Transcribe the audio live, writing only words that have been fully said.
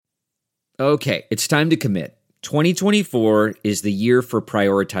Okay, it's time to commit. 2024 is the year for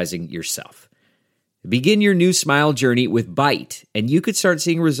prioritizing yourself. Begin your new smile journey with Byte, and you could start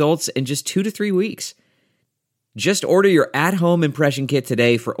seeing results in just 2 to 3 weeks. Just order your at-home impression kit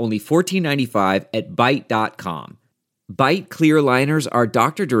today for only $14.95 at Byte.com. Byte clear liners are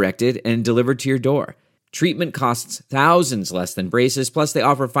doctor-directed and delivered to your door. Treatment costs thousands less than braces, plus they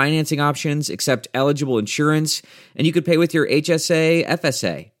offer financing options, accept eligible insurance, and you could pay with your HSA,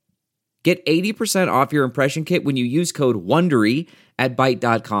 FSA. Get 80% off your impression kit when you use code WONDERY at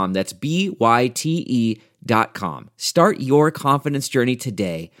Byte.com. That's BYTE.com. Start your confidence journey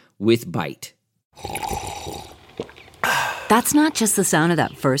today with Byte. That's not just the sound of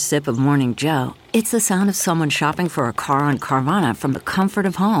that first sip of Morning Joe. It's the sound of someone shopping for a car on Carvana from the comfort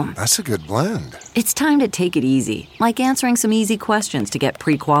of home. That's a good blend. It's time to take it easy, like answering some easy questions to get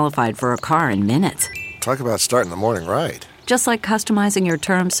pre-qualified for a car in minutes. Talk about starting the morning right. Just like customizing your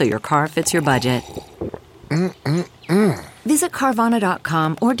terms so your car fits your budget. Visit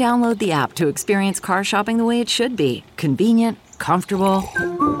Carvana.com or download the app to experience car shopping the way it should be. Convenient, comfortable.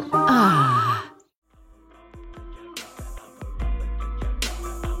 Ah.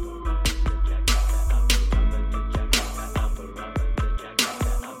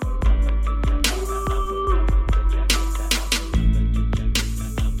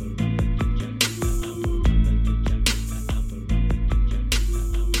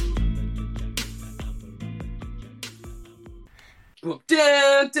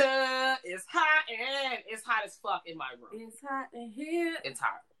 Dun, dun. It's hot and it's hot as fuck in my room. It's hot in here. It's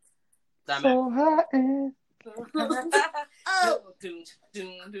hot. So hot and... Oh, doom,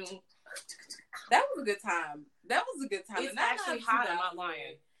 doom, doom. That was a good time. It's And actually not hot. too I'm bad. not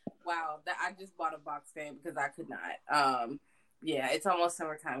lying. Wow, I just bought a box fan because I could not. Yeah, it's almost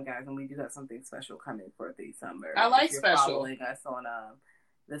summertime, guys, and we do have something special coming for the summer. I like If you're special. Following us on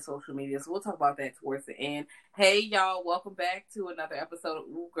the social media, so we'll talk about that towards the end. Hey, y'all, welcome back to another episode of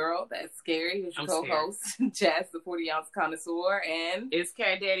Ooh Girl, That's Scary. Here's your I'm co-host, Jazz, the 40-ounce connoisseur, and It's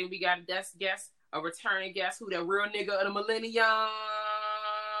Cat Daddy. We got a guest, a returning guest, who the real nigga of the millennium.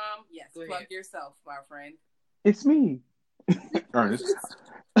 yes, Go plug ahead. yourself, my friend. It's me, Ernest.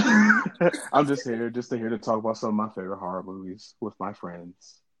 I'm just here to talk about some of my favorite horror movies with my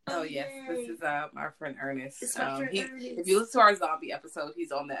friends. Oh yes, this is our friend Ernest. It's my friend Ernest. If you listen to our zombie episode,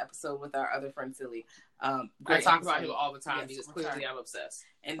 he's on the episode with our other friend Silly. I Great talk about episode. him all the time Yes, because return. clearly I'm obsessed.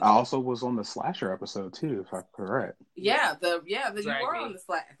 And I also was on the slasher episode too, if I'm correct. you Drag were me. on the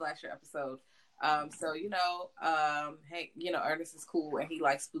slasher episode. So hey, Ernest is cool and he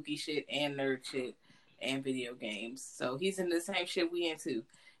likes spooky shit and nerd shit and video games. So he's in the same shit we into.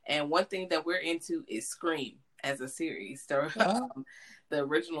 And one thing that we're into is Scream as a series. So, the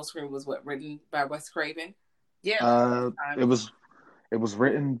original Scream was written by Wes Craven. Yeah. It was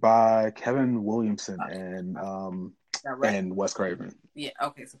written by Kevin Williamson and Wes Craven. Yeah,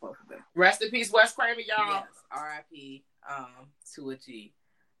 okay, so both of them. Rest in peace, Wes Craven, y'all. Yes, R.I.P. To a G.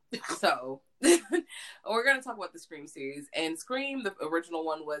 So we're gonna talk about the Scream series. And Scream, the original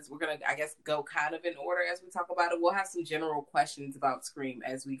one we're gonna, I guess, go kind of in order as we talk about it. We'll have some general questions about Scream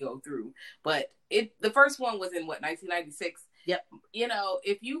as we go through. But the first one was in 1996. Yep.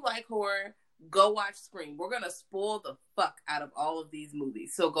 If you like horror, go watch Scream. We're gonna spoil the fuck out of all of these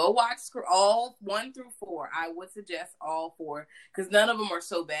movies. So go watch all 1 through 4. I would suggest all 4 because none of them are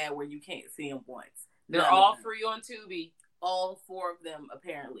so bad where you can't see them once. They're None all of them. free on Tubi. All 4 of them,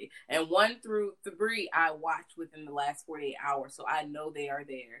 apparently. And 1 through 3, I watched within the last 48 hours, so I know they are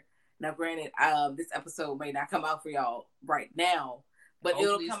there. Now, granted, this episode may not come out for y'all right now, but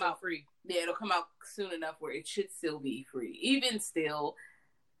Hopefully it'll come it's out free. Yeah, it'll come out soon enough where it should still be free. Even still,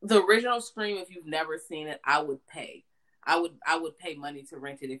 the original Scream, if you've never seen it, I would pay. I would pay money to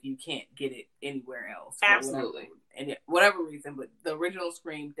rent it if you can't get it anywhere else. Absolutely. Whatever reason, but the original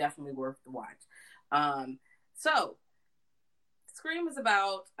Scream, definitely worth the watch. So Scream is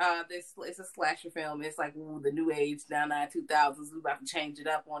about this. It's a slasher film. It's like the new age, now 2000s. We about to change it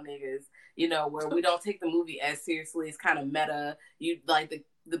up on niggas. Where we don't take the movie as seriously. It's kind of meta. You like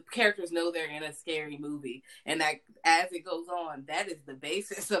the characters know they're in a scary movie, and that as it goes on, that is the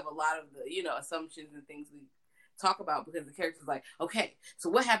basis of a lot of the assumptions and things we talk about, because the character's like, okay, so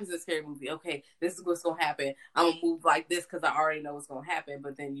what happens in a scary movie? Okay, this is what's gonna happen. I'm gonna move like this because I already know what's gonna happen,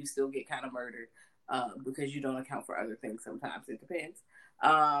 but then you still get kind of murdered. Because you don't account for other things sometimes. It depends.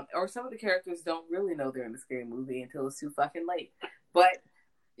 Or some of the characters don't really know they're in a scary movie until it's too fucking late. But,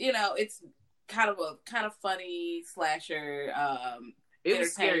 it's kind of funny slasher. It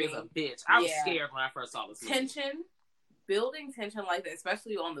was scary as a bitch. I was Yeah. scared when I first saw this movie. Building tension like that,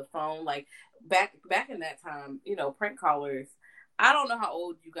 especially on the phone. Like back in that time, prank callers, I don't know how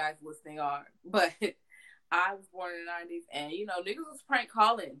old you guys listening are, but I was born in the 90s, and, you know, niggas was prank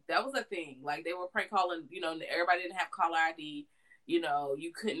calling. That was a thing. Like, they were prank calling, you know, everybody didn't have caller ID. You know,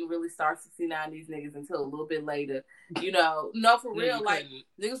 you couldn't really start 69 these niggas until a little bit later. You know, no, for real, like,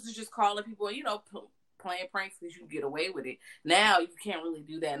 niggas was just calling people, and, you know, playing pranks because you get away with it. Now, you can't really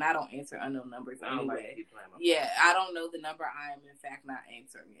do that, and I don't answer unknown numbers anyway. Yeah, I don't know the number. I am, in fact, not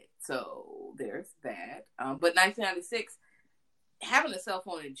answering it. So, there's that. But 1996... having a cell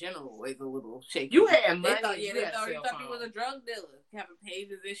phone in general is a little shaky. You had money. They thought you was a drug dealer. Having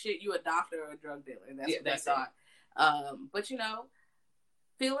pages and shit, you a doctor or a drug dealer. That's what they thought. But, you know,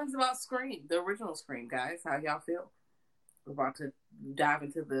 feelings about Scream, the original Scream, guys. How y'all feel? We're about to dive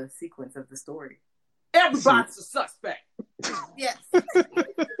into the sequence of the story. Everybody's a suspect. Yes.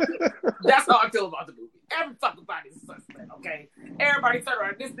 That's how I feel about the movie. Every fucking body's a suspect, okay? Everybody turn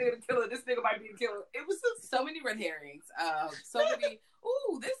around. This nigga the killer. This nigga might be the killer. It was just so many red herrings. So many,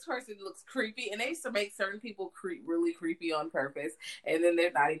 ooh, this person looks creepy. And they used to make certain people really creepy on purpose. And then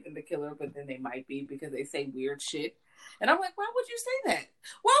they're not even the killer, but then they might be because they say weird shit. And I'm like, why would you say that?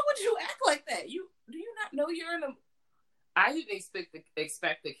 Why would you act like that? Do you not know you're in a... I didn't expect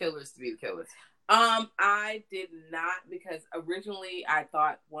the killers to be the killers. I did not, because originally I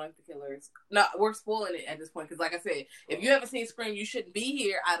thought one of the killers... No, we're spoiling it at this point, because like I said, if you haven't seen Scream, you shouldn't be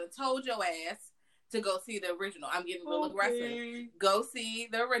here. I'd have told your ass to go see the original. I'm getting real aggressive. Go see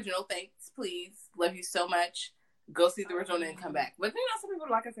the original. Thanks, please. Love you so much. Go see the original and then come back. But, you know, some people,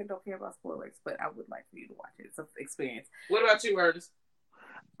 like I said, don't care about spoilers, but I would like for you to watch it. It's an experience. What about you, Ernest?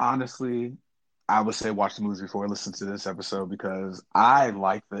 Honestly, I would say watch the movie before I listen to this episode, because I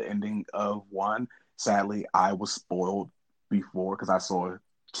like the ending of 1. Sadly, I was spoiled before because I saw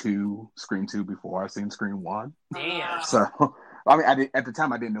Scream 2 before I seen Scream 1. Damn. So, I mean, at the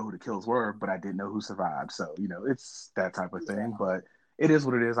time I didn't know who the kills were, but I didn't know who survived. So, you know, it's that type of thing. But it is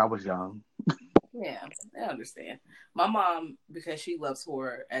what it is. I was young. Yeah, I understand. My mom, because she loves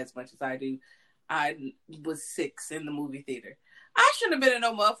horror as much as I do, I was 6 in the movie theater. I shouldn't have been in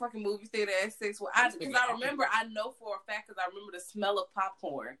no motherfucking movie theater at 6. Because I know for a fact, because I remember the smell of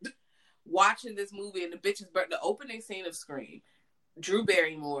popcorn watching this movie, and the bitches burnt the opening scene of Scream. Drew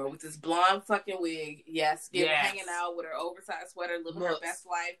Barrymore with this blonde fucking wig, hanging out with her oversized sweater, living her best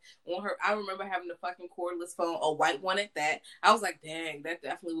life. I remember having the fucking cordless phone, a white one at that. I was like, dang, that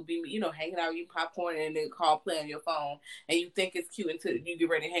definitely would be me. You know, hanging out, eating popcorn, and then call play on your phone, and you think it's cute until you get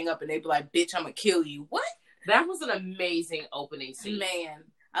ready to hang up, and they be like, bitch, I'm gonna kill you. What? That was an amazing opening scene. Man,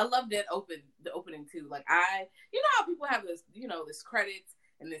 I love that the opening too. Like, you know how people have this, you know, this credits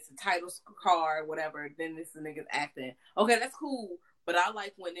and this title card, whatever. Then this is niggas acting. Okay, that's cool. But I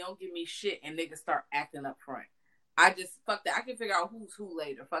like when they don't give me shit and niggas start acting up front. I just, fuck that. I can figure out who's who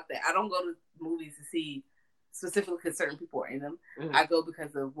later. Fuck that. I don't go to movies to see specifically because certain people are in them. Mm-hmm. I go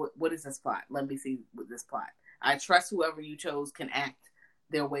because of what is this plot? Let me see what this plot. I trust whoever you chose can act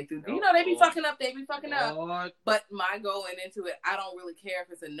their way through. You know, they be fucking up. But my going into it, I don't really care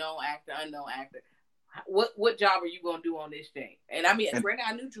if it's a known actor, unknown actor. What job are you going to do on this thing? And I mean, granted,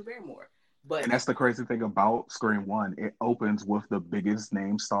 I knew Drew Barrymore. And that's the crazy thing about Scream 1. It opens with the biggest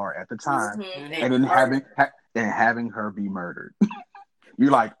name star at the time. Mm-hmm. And then having her be murdered.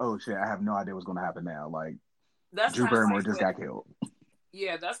 You're like, oh shit, I have no idea what's going to happen now. Like, Drew Barrymore just got killed.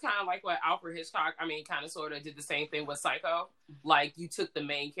 Yeah, that's kind of like what Alfred Hitchcock, kind of sort of did the same thing with Psycho. Like, you took the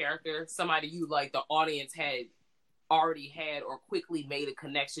main character, somebody you, like, the audience had already had or quickly made a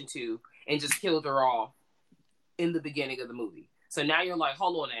connection to, and just killed her off in the beginning of the movie. So now you're like,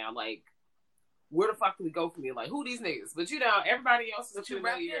 hold on now, like, where the fuck do we go from here? Like, who these niggas? But, you know, everybody else is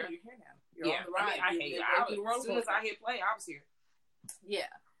familiar. You're here now. You're on the ride. I hate it. As soon as I hit play, I was here. Yeah.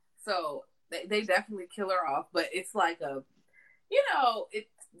 So, they definitely kill her off, but it's like you know,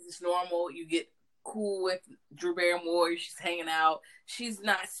 it's normal. You get cool with Drew Barrymore. She's hanging out. She's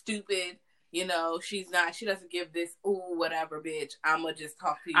not stupid. You know, she doesn't give this, ooh, whatever, bitch. I'm going to just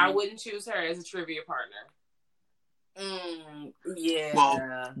talk to you. I wouldn't choose her as a trivia partner. Yeah.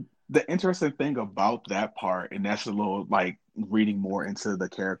 Well, the interesting thing about that part, and that's a little, like, reading more into the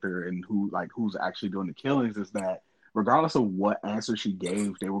character and who's actually doing the killings, is that regardless of what answer she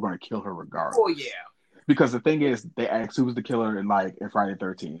gave, they were going to kill her regardless. Oh, yeah. Because the thing is, they asked who was the killer in Friday the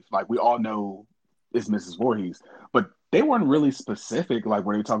 13th. Like, we all know it's Mrs. Voorhees, but they weren't really specific. Like,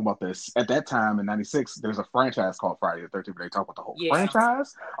 when they talk about this at that time in '96, there's a franchise called Friday the 13th. But they talk about the whole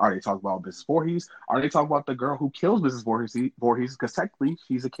franchise. Are they talking about Mrs. Voorhees? Are they talking about the girl who kills Mrs. Voorhees? Because technically,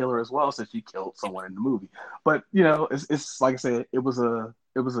 she's a killer as well, since she killed someone in the movie. But you know, it's like I said, it was a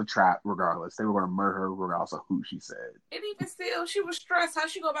trap. Regardless, they were going to murder her regardless of who she said. And even still, she was stressed. How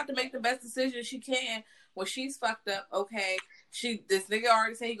she go about to make the best decision she can when she's fucked up, okay, this nigga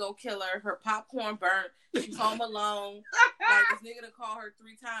already said he gonna kill her. Her popcorn burnt. She's home alone. Like, this nigga to call her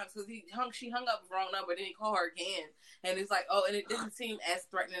 3 times because she hung up the wrong number. Then he called her again, and it's like, oh, and it didn't seem as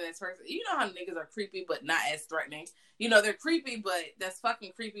threatening as first. You know how niggas are creepy, but not as threatening. You know, they're creepy, but that's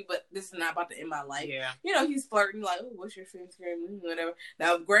fucking creepy. But this is not about to end my life. Yeah. You know, he's flirting like, oh, what's your favorite scream? Whatever.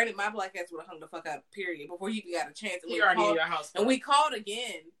 Now, granted, my black ass would have hung the fuck out. Period. Before he even got a chance. He already in your house. And we called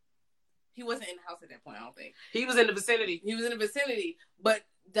again. He wasn't in the house at that point, I don't think. He was in the vicinity. But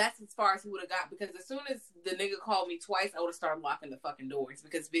that's as far as he would have got, because as soon as the nigga called me twice, I would have started locking the fucking doors,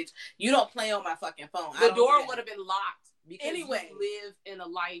 because, bitch, you don't play on my fucking phone. The door would have been locked because anyway, you live in a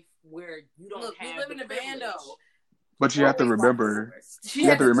life where you don't have we live in a bando. But you have to remember,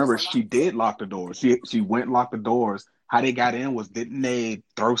 she did lock the doors. She went and locked the doors. How they got in was, didn't they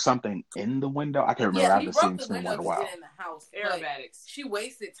throw something in the window? I can't remember. Yeah, I haven't seen this in a while. Get in the house. Aerobatics. She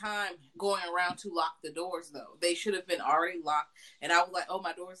wasted time going around to lock the doors, though. They should have been already locked. And I was like, "Oh,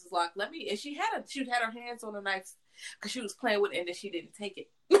 my doors is locked. Let me." And she had her hands on the knife because she was playing with it, and then she didn't take it.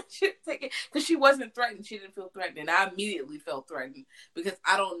 She didn't take it because she wasn't threatened. She didn't feel threatened, and I immediately felt threatened because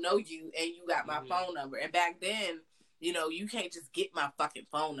I don't know you, and you got my phone number. And back then, you know, you can't just get my fucking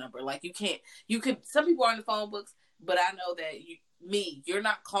phone number. Like, you can't. You could. Some people are in the phone books. But I know that you're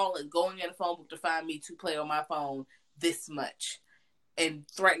not going in the phone book to find me to play on my phone this much and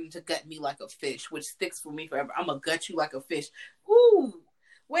threaten to gut me like a fish, which sticks for me forever. I'm going to gut you like a fish. Ooh,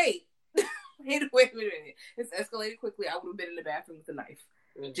 wait. wait a minute. It's escalated quickly. I would have been in the bathroom with a knife.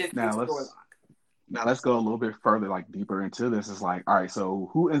 Just now, the door lock. Now, let's go a little bit further, like deeper into this. It's like, all right,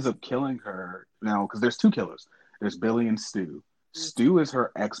 so who ends up killing her now? Because there's 2 killers. There's Billy and Stu. Mm-hmm. Stu is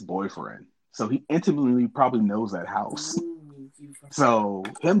her ex-boyfriend. So he intimately probably knows that house. So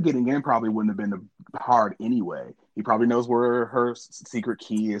him getting in probably wouldn't have been hard anyway. He probably knows where her secret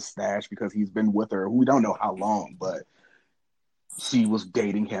key is stashed because he's been with her. We don't know how long, but she was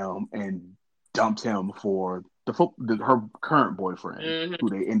dating him and dumped him for her current boyfriend, who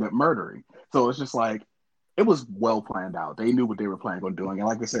they end up murdering. So it's just like, it was well planned out. They knew what they were planning on doing. And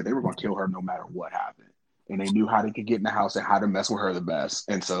like I said, they were going to kill her no matter what happened. And they knew how they could get in the house and how to mess with her the best.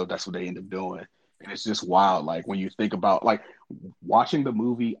 And so that's what they ended up doing. And it's just wild. Like, when you think about, like, watching the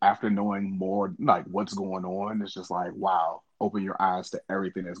movie after knowing more, like, what's going on, it's just like, wow, open your eyes to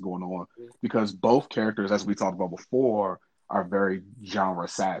everything that's going on. Because both characters, as we talked about before, are very genre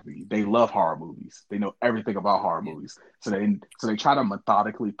savvy. They love horror movies. They know everything about horror movies. So they try to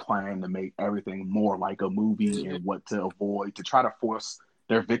methodically plan to make everything more like a movie and what to avoid, to try to force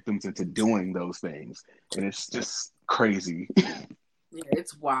their victims into doing those things. And it's just crazy. Yeah,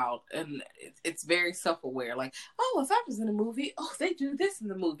 it's wild. And it's very self-aware. Like, oh, if I was in a movie, oh, they do this in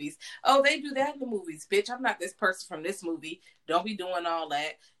the movies. Oh, they do that in the movies. Bitch, I'm not this person from this movie. Don't be doing all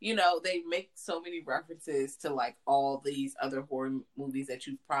that. You know, they make so many references to, like, all these other horror movies that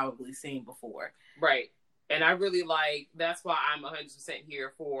you've probably seen before. Right. And I really that's why I'm 100%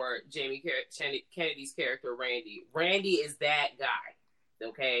 here for Jamie Kennedy's character, Randy. Randy is that guy.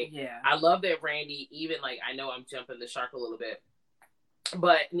 Okay. Yeah. I love that Randy, even I know I'm jumping the shark a little bit,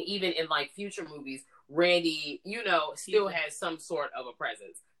 but even in future movies, Randy, still has some sort of a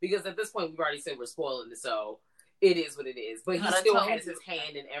presence, because at this point we've already said we're spoiling it, so it is what it is. But he still has his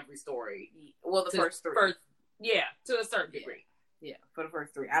hand in every story. Well, the first 3. Yeah, to a certain degree. Yeah, for the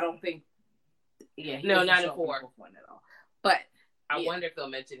first 3. I don't think. Yeah. No, not in 4 at all. But I wonder if they'll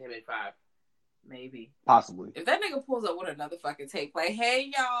mention him in 5. Maybe. Possibly. If that nigga pulls up with another fucking tape, like,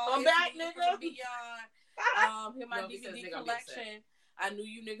 hey, y'all. I'm back, nigga. Here my DVD collection. I knew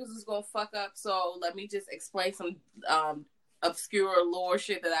you niggas was gonna fuck up, so let me just explain some obscure lore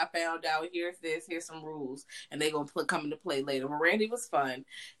shit that I found out. Here's some rules. And they gonna come into play later. But Randy was fun.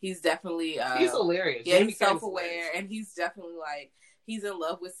 He's definitely... he's hilarious. Yeah, he's self-aware, and he's definitely, he's in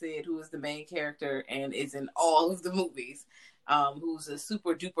love with Sid, who is the main character and is in all of the movies. Who's a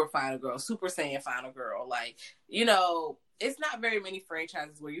super duper final girl, Super Saiyan final girl. It's not very many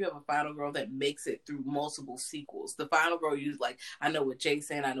franchises where you have a final girl that makes it through multiple sequels. The final girl I know with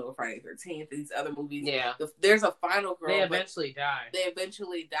Jason, I know with Friday the 13th, these other movies. Yeah. There's a final girl. They eventually die.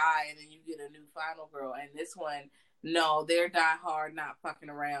 And then you get a new final girl. And this one, no, they're die hard, not fucking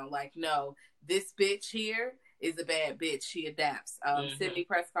around. No, this bitch here is a bad bitch. She adapts. Sidney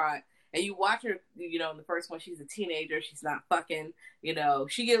Prescott. And you watch her, in the first one, she's a teenager. She's not fucking, she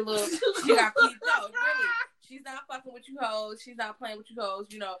get a little, she got, no, really. She's not fucking with you hoes. She's not playing with you hoes.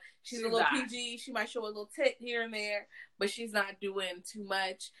 She's a little PG. She might show a little tit here and there, but she's not doing too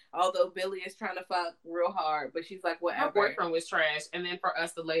much. Although Billy is trying to fuck real hard, but she's like, whatever. Her boyfriend was trash. And then for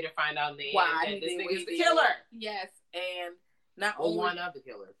us to later find out that this nigga's the killer. Yes. And not only one of the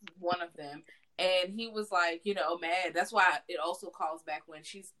killers. One of them. And he was like, you know, mad. That's why it also calls back when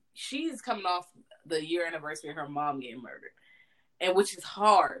she's coming off the year anniversary of her mom getting murdered. And which is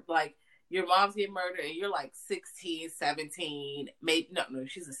hard. Like, your mom's getting murdered and you're like 16, 17, maybe, no,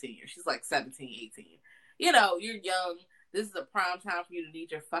 she's a senior. She's like 17, 18. You know, you're young. This is a prime time for you to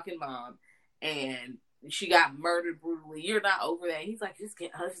need your fucking mom. And she got murdered brutally. You're not over that. He's like,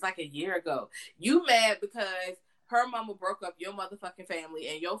 it's like a year ago. You mad because her mama broke up your motherfucking family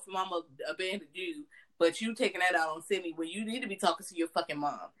and your mama abandoned you, but you taking that out on Sydney when you need to be talking to your fucking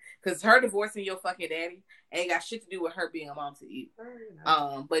mom. Because her divorcing your fucking daddy ain't got shit to do with her being a mom to you.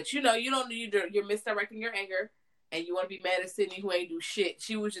 But you know, you're misdirecting your anger and you want to be mad at Sydney who ain't do shit.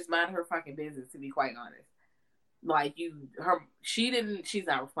 She was just minding her fucking business, to be quite honest. Like, she's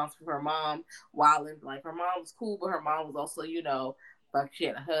not responsible for her mom. Wilding, like, her mom was cool, but her mom was also, you know, like, she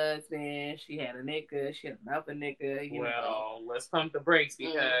had a husband, she had a nigga, she had another nigga. Let's pump the brakes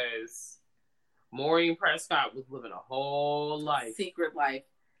because Maureen Prescott was living a whole life. Secret life.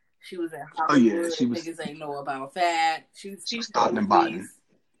 She was in Hollywood. Niggas ain't know about that. She's starting and botting.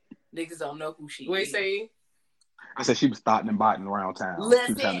 Niggas don't know who she is. Wait, say? I said she was starting and botting around town.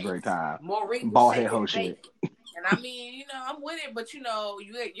 She was having a great time. Maureen bald head hoe shit. And I mean, you know, I'm with it, but you know,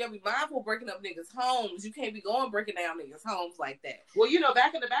 you gotta be mindful breaking up niggas' homes. You can't be breaking down niggas' homes like that. Well, you know,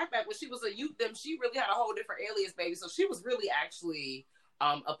 back in the backpack when she was a youth, she really had a whole different alias, baby. So she was really actually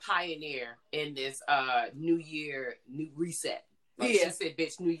a pioneer in this new year, new reset. Like she said,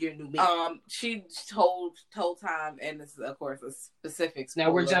 bitch, new year, new me. She told time, and this is of course a specifics.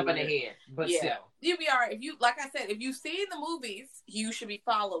 Now we're jumping ahead, but still, you'll be all right. If you, like I said, if you've seen the movies, you should be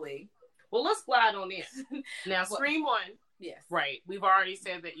following. Well, let's slide on in. Now, Scream 1. Yes. Right. We've already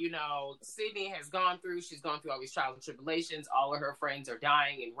said that, you know, Sydney has she's gone through all these trials and tribulations. All of her friends are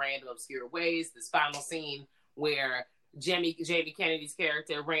dying in random, obscure ways. This final scene where Jamie Kennedy's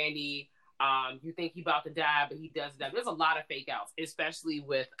character, Randy, you think he's about to die, but he doesn't die. There's a lot of fake outs, especially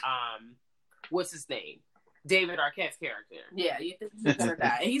with, what's his name? David Arquette's character. Yeah, you think he's gonna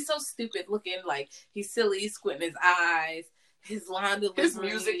die. And he's so stupid looking, like, he's silly, he's squinting his eyes. His line delivery. His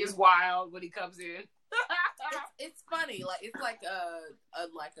music is wild when he comes in. It's funny, like it's like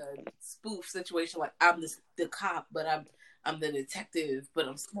a spoof situation. Like, I'm the cop, but I'm the detective, but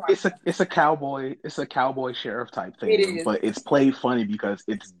I'm smart. It's a cowboy sheriff type thing, but it's played funny because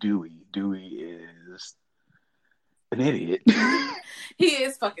it's Dewey. Dewey is an idiot. He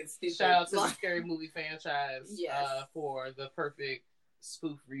is fucking stupid. Shout out to the Scary Movie franchise for the perfect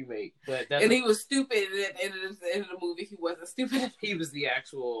spoof remake, and he was stupid in the movie. He wasn't stupid. He was the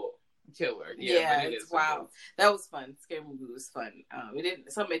actual killer. It's wow. That was fun. Scary Movie was fun. It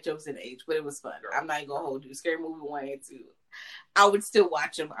didn't. Some of the jokes didn't age, but it was fun. I'm not gonna hold you. Scary Movie 1 and 2. I would still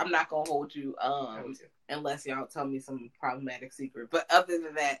watch them. I'm not gonna hold you. Unless y'all tell me some problematic secret. But other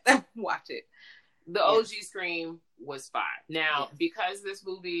than that, watch it. The OG Scream was fine. Now, because this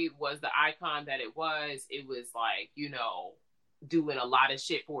movie was the icon that it was like, you know, doing a lot of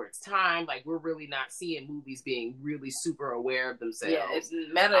shit for its time. Like, we're really not seeing movies being really super aware of themselves. Yeah,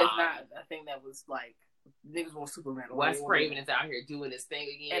 meta is not a thing that was like, niggas want super meta. Wes Craven is out here doing his thing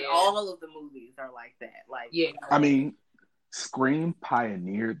again. And all of the movies are like that. Like, I mean, Scream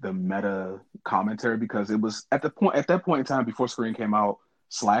pioneered the meta commentary because it was at that point in time before Scream came out,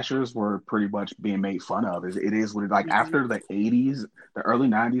 slashers were pretty much being made fun of. It is what it, like, after the 80s, the early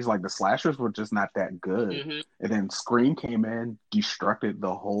 90s, like, the slashers were just not that good. And then Scream came in, deconstructed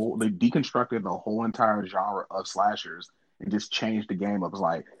the whole entire genre of slashers and just changed the game. It was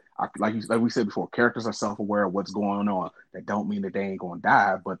like we said before, characters are self-aware of what's going on. That don't mean that they ain't gonna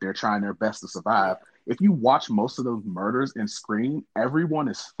die, but they're trying their best to survive. If you watch most of those murders in Scream, everyone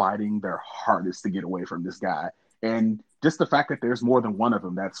is fighting their hardest to get away from this guy. And just the fact that there's more than one of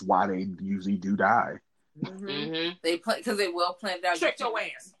them, that's why they usually do die. They play because they well planned out. Trick your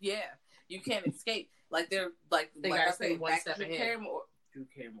ass. Yeah, you can't escape. Like, they're like I said, one step ahead.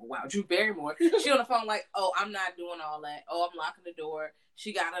 Drew Barrymore. She on the phone like, oh, I'm not doing all that. Oh, I'm locking the door.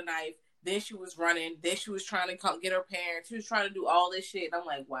 She got a knife. Then she was running. Then she was trying to get her parents. She was trying to do all this shit. And I'm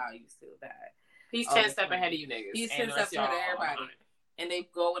like, wow, you still died. He's 10 steps ahead of you niggas. He's 10 steps ahead of everybody. And they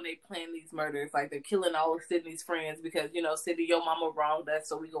go and they plan these murders. Like, they're killing all of Sydney's friends because, you know, Sydney, your mama wronged us,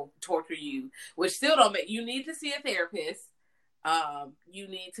 so we gonna torture you. Which still don't make... You need to see a therapist. You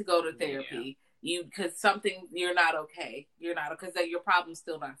need to go to therapy. Because you're not okay. You're not... Because your problem's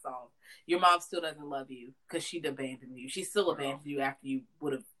still not solved. Your mom still doesn't love you because she'd abandoned you. She still abandoned you after you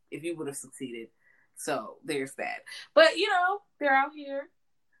would have... If you would have succeeded. So, there's that. But, you know, they're out here.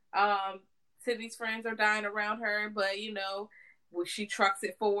 Sydney's friends are dying around her, but, you know... She trucks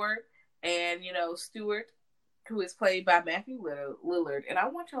it forward, and, you know, Stuart, who is played by Matthew Lillard, and I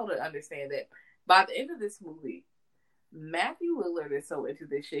want y'all to understand that By the end of this movie, Matthew Lillard is so into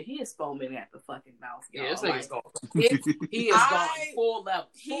this shit. He is foaming at the fucking mouth, y'all. Yeah, this nigga's going. He is going full level.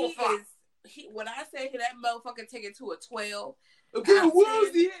 When I say that motherfucker take it to a 12. Okay,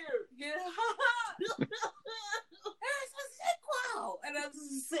 where's the air? Yeah. There's a sequel. And I'm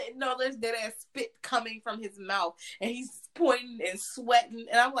just sitting on this dead ass spit coming from his mouth. And he's pointing and sweating.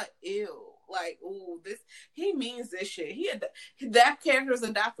 And I'm like, ew. Like, ooh, he means this shit. That character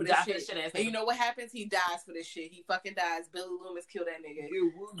doesn't die for this shit. And you know what happens? He dies for this shit. He fucking dies. Billy Loomis killed that nigga.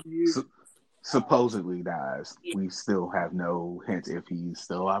 Supposedly dies. Yeah. We still have no hint if he's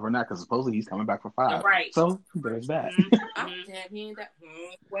still alive or not, because supposedly he's coming back for 5. Right. So there's that.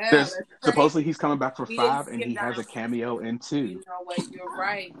 Well, supposedly he's coming back for 5, and he has a cameo in 2. You know what? You're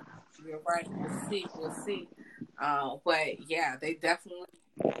right. We'll see. But yeah, they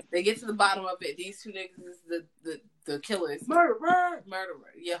get to the bottom of it. These 2 niggas is the killers. Murderer.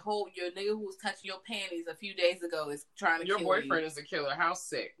 Your nigga who was touching your panties a few days ago is trying to kill you. Your boyfriend is a killer. How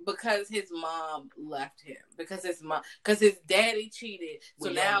sick. Because his mom left him. Because his daddy cheated.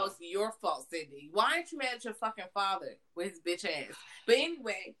 So now it's your fault, Sydney. Why aren't you mad at your fucking father with his bitch ass? But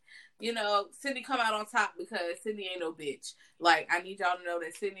anyway, Sydney come out on top because Sydney ain't no bitch. Like, I need y'all to know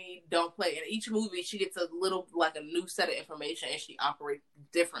that Sydney don't play. In each movie, she gets a little, like, a new set of information, and she operates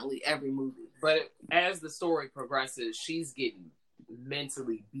differently every movie. But as the story progresses, she's getting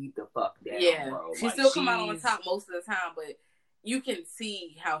mentally beat the fuck down, bro. She still come out on top most of the time, but you can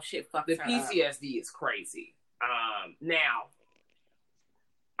see how shit fucks her up. The PTSD is crazy. Now,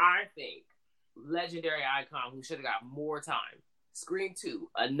 I think legendary icon who should have got more time. Scream 2,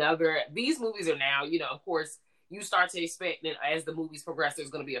 these movies are now, of course, you start to expect that as the movies progress, there's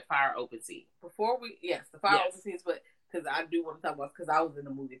going to be a fire open scene. The fire open scenes, but because I do want to talk about, because I was in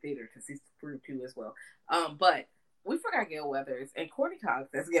the movie theater to see Scream 2 as well. But we forgot Gail Weathers and Courtney Cox.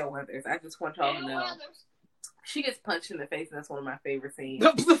 That's Gail Weathers. I just want y'all to know. She gets punched in the face, and that's one of my favorite scenes.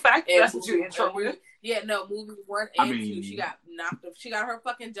 The fact that that's what you intro with. Yeah, no, movie 1 and 2, she got knocked up. She got her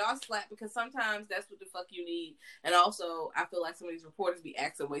fucking jaw slapped, because sometimes that's what the fuck you need. And also, I feel like some of these reporters be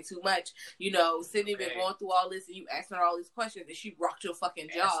asking way too much. Sydney been going through all this, and you asking her all these questions, and she rocked your fucking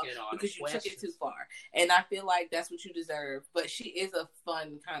jaw because you took it too far. And I feel like that's what you deserve. But she is a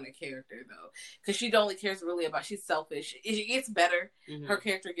fun kind of character, though, because she only cares really about, she's selfish. It gets better. Mm-hmm. Her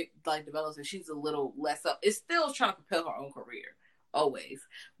character develops, and she's a little less up. It's still trying to propel her own career. Always.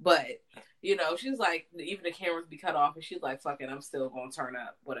 But, she's like, even the cameras be cut off, and she's like, fuck it, I'm still gonna turn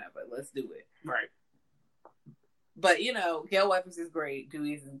up. Whatever, let's do it. Right. But, Gail Weathers is great.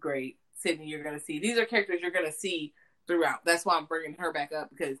 Dewey's is great. Sydney, you're gonna see. These are characters you're gonna see throughout. That's why I'm bringing her back up,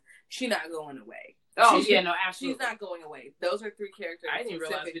 because she's not going away. Absolutely. She's not going away. Those are 3 characters. I didn't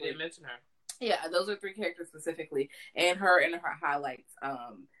realize we didn't mention her. Yeah, those are 3 characters specifically. And her highlights.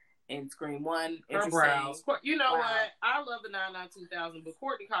 In Scream 1, her brows. You know what? I love the 9/2000, but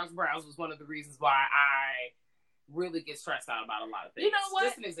Courtney Cox brows was one of the reasons why I really get stressed out about a lot of things. You know what?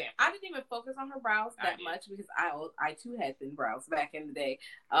 Just an example. I didn't even focus on her brows that much, because I too had thin brows back in the day.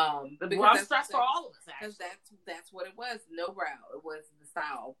 Because I'm stressed for all of us, because that's what it was. No brow. It was the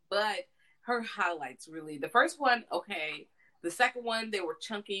style. But her highlights, really. The first one, okay. The second one, they were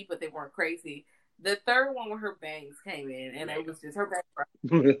chunky, but they weren't crazy. The third one where her bangs came in, and it was just her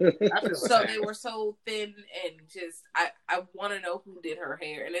bangs. So they were so thin, and just I want to know who did her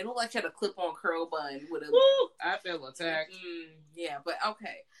hair, and it looked like she had a clip-on curl bun with a. I feel attacked. Yeah, but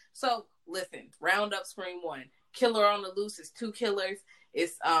okay. So listen, round up Scream 1. Killer on the Loose is 2 killers.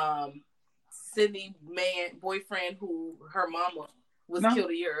 It's Sydney boyfriend who her mama was killed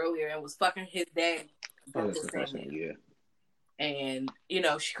a year earlier and was fucking his dad. Yeah. And,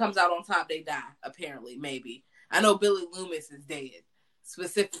 she comes out on top, they die, apparently, maybe. I know Billy Loomis is dead,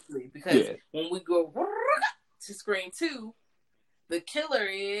 specifically, because when we go to Scream 2, the killer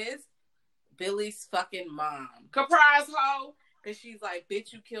is Billy's fucking mom. Surprise, hoe! Because she's like,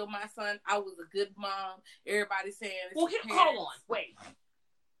 bitch, you killed my son. I was a good mom. Everybody's saying it's hold on, wait.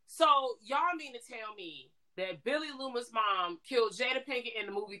 So, y'all mean to tell me that Billy Loomis' mom killed Jada Pinkett in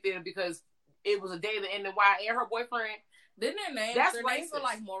the movie theater because it was a day that ended and her boyfriend... Didn't their names? Their names were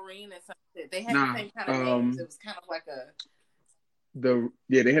like Maureen and something. They had the same kind of names. It was kind of like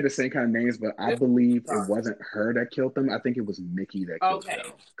they had the same kind of names, but I believe it wasn't her that killed them. I think it was Mickey that killed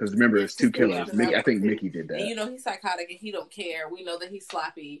them. Because remember, it's 2 killers. I think Mickey did that. And he's psychotic and he don't care. We know that he's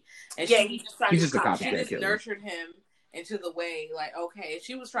sloppy. And he's just a copycat killer. Nurtured him into the way, like, okay,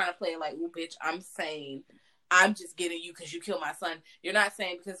 she was trying to play like, well, bitch, I'm sane. I'm just getting you because you killed my son. You're not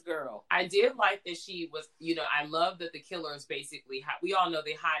saying because girl. I did like that she was, I love that the killers basically, we all know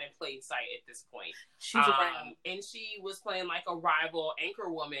they hide in plain sight at this point. She's around. And she was playing like a rival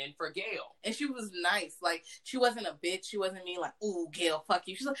anchor woman for Gail. And she was nice. Like, she wasn't a bitch. She wasn't mean like, ooh, Gail, fuck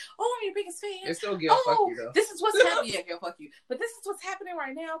you. She's like, oh, I'm your biggest fan. It's still Gail, fuck you, though. This is what's happening. Yeah, Gail, fuck you. But this is what's happening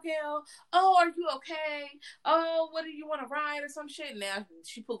right now, Gail. Oh, are you okay? Oh, what do you want to ride or some shit? Now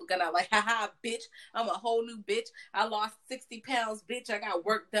she pulled the gun out like, haha, bitch. I'm a whole new bitch. I lost 60 pounds, bitch. I got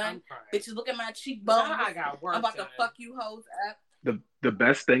work done. Bitches, look at my cheekbones. I got work I'm about done. to fuck you hoes up. The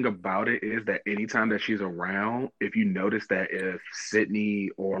best thing about it is that anytime that she's around, if you notice that if Sydney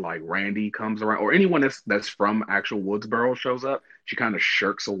or like Randy comes around, or anyone that's from actual Woodsboro shows up, she kind of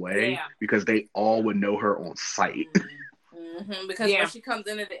shirks away because they all would know her on sight. Mm-hmm. Because when she comes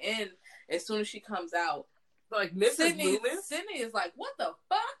in at the end, as soon as she comes out, like Sydney is like, what the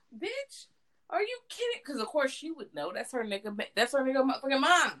fuck, bitch? Are you kidding? Because of course she would know. That's her nigga. That's her nigga motherfucking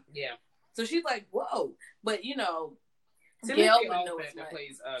mom. Yeah. So she's like, whoa. But Timothy Gail Olyphant that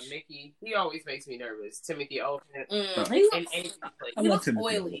plays Mickey. He always makes me nervous. Timothy Olyphant. He looks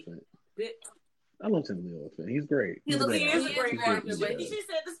oily. I love Timothy Olyphant. He's great. He is a great actor, but she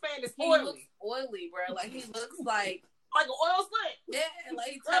said the Spanish he looks oily, bro. Like, he looks like an oil slick. Yeah,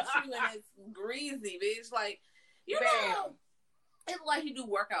 like he touched you and it's greasy, bitch. Like, know, it's like he do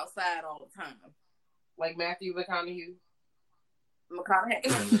work outside all the time. Like Matthew McConaughey. McConaughey.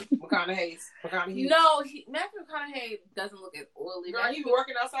 No, Matthew McConaughey doesn't look as oily. Girl, he's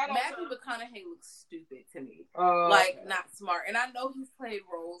working outside all Matthew the time. McConaughey looks stupid to me. Not smart. And I know he's played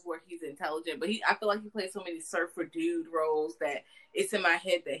roles where he's intelligent, but I feel like he plays so many surfer dude roles that it's in my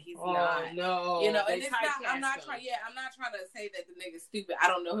head that he's not. No. And it's not, I'm not trying to say that the nigga's stupid. I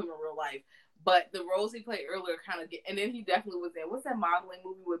don't know him in real life. But the roles he played earlier kind of get, and then he definitely was in, what's that modeling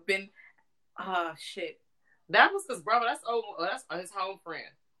movie with Ben, shit. That was his brother. That's his home friend.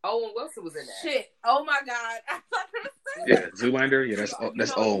 Owen Wilson was in that. Shit. Oh my God. I thought you were saying that. Zoolander. Yeah,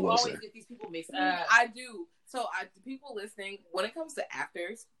 that's Owen Wilson. Always get these people mixed up. I do. So, people listening, when it comes to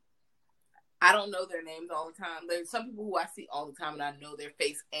actors, I don't know their names all the time. There's some people who I see all the time, and I know their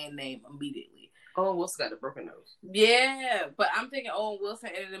face and name immediately. Owen Wilson got a broken nose. Yeah, but I'm thinking Owen Wilson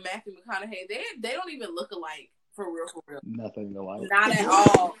and then Matthew McConaughey. They don't even look alike. For real. Nothing alike. Not at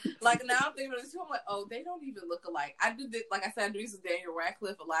all. Like, now I'm thinking of this, I'm like, oh, they don't even look alike. I do this, like I said, I do this with Daniel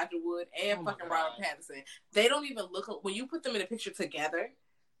Radcliffe, Elijah Wood, and fucking Robert Pattinson. They don't even look, when you put them in a picture together,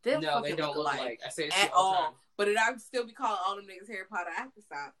 they don't look alike. I say at all. But I would still be calling all them niggas Harry Potter. I have to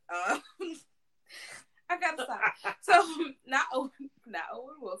stop. I gotta stop. So, not Owen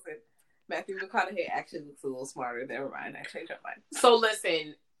Wilson. Matthew McConaughey actually looks a little smarter. Never mind. I changed my mind. So,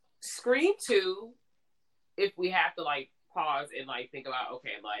 listen, Scream 2, if we have to like pause and like think about,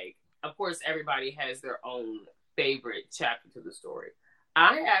 okay, like of course everybody has their own favorite chapter to the story.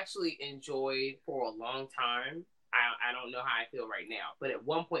 I actually enjoyed for a long time. I don't know how I feel right now, but at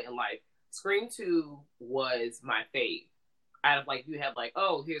one point in life, Scream 2 was my fave. Out of like, you have like,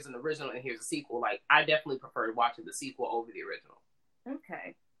 oh, here's an original and here's a sequel. Like, I definitely preferred watching the sequel over the original.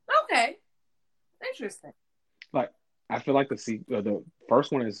 Okay. Interesting. Like, I feel like the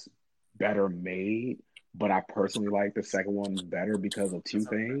first one is better made. But I personally like the second one better because of two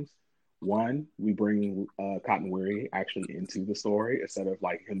things. One, we bring Cotton Weary actually into the story instead of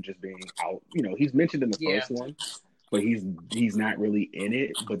like him just being out. He's mentioned in the first one, but he's not really in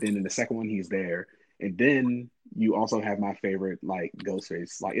it. But then in the second one, he's there. And then you also have my favorite like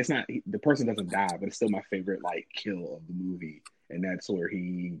Ghostface. Like, it's not, the person doesn't die, but it's still my favorite like kill of the movie. And that's where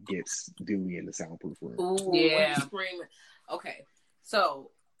he gets Dewey in the soundproof room. Ooh, yeah, screaming. Okay,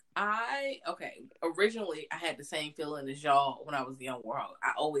 so. Originally, I had the same feeling as y'all when I was young.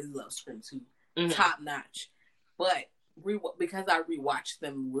 I always loved Scream 2, top notch. But because I rewatched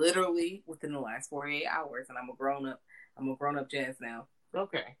them literally within the last 48 hours, and I'm a grown up jazz now.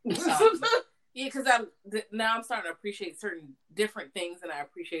 Okay. Yeah, because now I'm starting to appreciate certain different things than I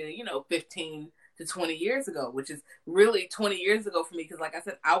appreciated, 15 to 20 years ago, which is really 20 years ago for me. Because, like I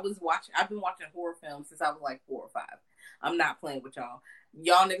said, I've been watching horror films since I was like 4 or 5. I'm not playing with y'all.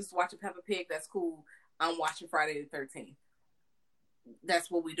 Y'all niggas watching Peppa Pig, that's cool. I'm watching Friday the 13th.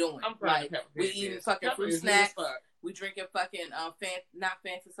 That's what we doing. Like, we eating fucking fruit snacks. We drinking fucking not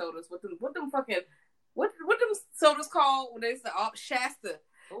fancy sodas. What them sodas called? When they say Shasta.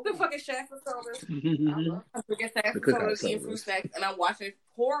 Ooh. The fucking Shasta sodas. I'm drinking Shasta sodas, eating fruit snacks, and I'm watching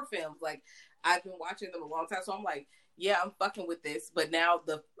horror films. Like, I've been watching them a long time, so I'm like, yeah, I'm fucking with this. But now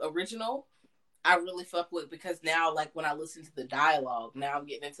the original, I really fuck with, because now, like, when I listen to the dialogue, now I'm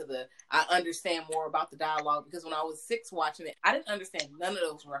getting into I understand more about the dialogue, because when I was 6 watching it, I didn't understand none of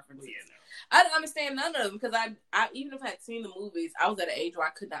those references. Yeah, no. I didn't understand none of them, because I even if I had seen the movies, I was at an age where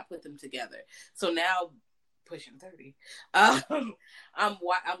I could not put them together. So now, pushing 30, I'm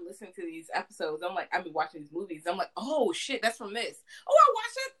listening to these episodes. I'm like, I've been watching these movies. I'm like, oh shit, that's from this. Oh, I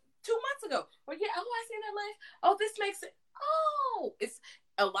watched it 2 months ago. Or yeah, oh, I seen that last. Oh, this makes it. Oh, it's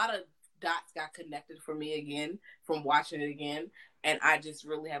a lot of dots got connected for me again from watching it again, and I just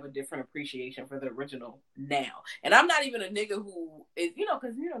really have a different appreciation for the original now. And I'm not even a nigga who is,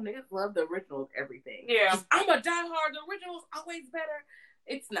 because niggas love the original of everything. Yeah, I'm a diehard. The original's always better.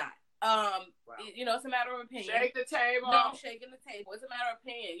 It's not. It's a matter of opinion. Shake the table. No, I'm shaking the table. It's a matter of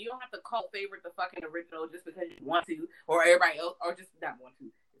opinion. You don't have to call favorite the fucking original just because you want to, or everybody else, or just not want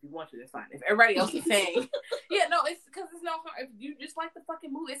to. If you want to, that's fine. If everybody else is saying, yeah, no, it's because it's no hard. If you just like the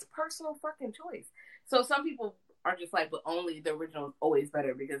fucking movie, it's personal fucking choice. So some people are just like, but only the original is always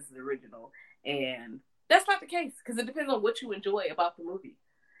better because it's the original, and that's not the case, because it depends on what you enjoy about the movie.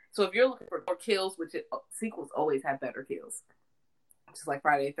 So if you're looking for more kills, which sequels always have better kills. Just like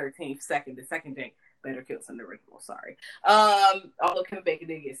Friday the 13th, the second thing, better kills than the original. Sorry. Although Kevin Bacon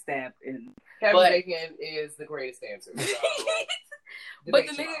did get stabbed Kevin Bacon is the greatest dancer. So, but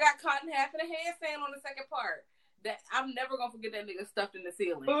the nigga got caught in half in a handstand on the second part. That I'm never gonna forget that nigga stuffed in the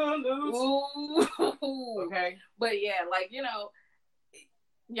ceiling. Ooh. Okay. But yeah, like,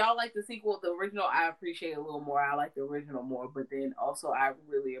 y'all like the sequel. The original I appreciate a little more. I like the original more, but then also I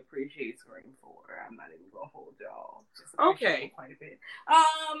really appreciate Scream 4. I'm not even gonna hold y'all. Just okay. Quite a bit.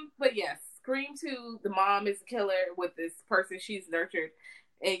 But yes, Scream 2, the mom is a killer with this person she's nurtured,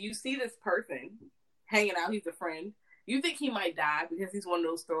 and you see this person hanging out. He's a friend. You think he might die because he's one of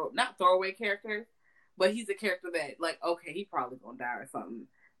those not throwaway characters, but he's a character that, like, okay, he probably gonna die or something,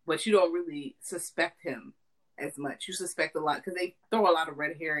 but you don't really suspect him as much. You suspect a lot because they throw a lot of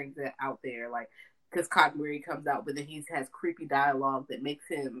red herrings out there, like, because Cotton Weary comes out, but then he has creepy dialogue that makes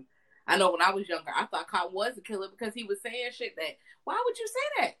him. I know when I was younger, I thought Cotton was a killer because he was saying shit that. Why would you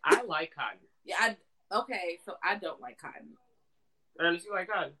say that? I like Cotton. Yeah. Okay, so I don't like Cotton. Ernest, you like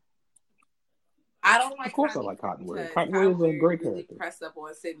Cotton? I don't like. Of course, Cotton, I like Cotton Weary. Cotton Weary is a great character. Pressed up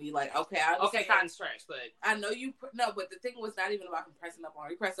on Sydney, like, okay, Cotton's trash, but I know you. No, but the thing was not even about him pressing up on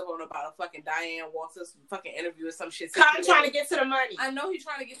her. He pressed up on her about a fucking Diane Walters fucking interview or some shit. Cotton trying to get to the money. I know he's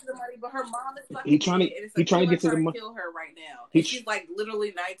trying to get to the money, but her mom is fucking. He trying to get to the money. Kill her right now. She's like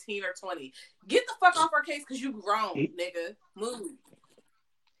literally 19 or 20. Get the fuck off her case because you grown, nigga. Move.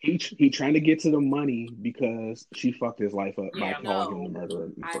 He trying to get to the money because she fucked his life up by calling him the murderer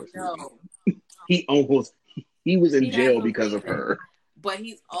in the first movie. He was in jail because of her. But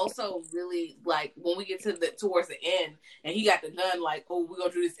he's also really, like, when we get towards the end and he got the gun, like, oh, we're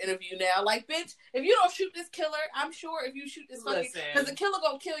gonna do this interview now. Like, bitch, if you don't shoot this killer, I'm sure if you shoot this fucking, because the killer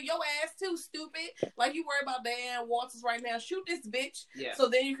gonna kill your ass too, stupid. Like, you worry about Diane Walters right now. Shoot this bitch. Yeah. So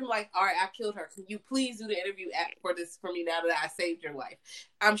then you can be like, all right, I killed her. Can you please do the interview for me now that I saved your life?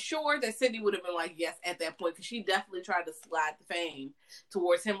 I'm sure that Sydney would have been like, yes, at that point, because she definitely tried to slide the fame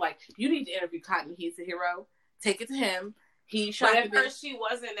towards him. Like, you need to interview Cotton. He's a hero. Take it to him. But at first she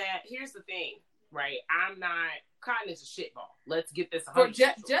wasn't that. Here's the thing, right? Cotton is a shitball. Let's get this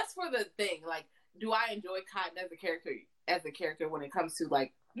just for the thing. Like, do I enjoy Cotton as a character when it comes to,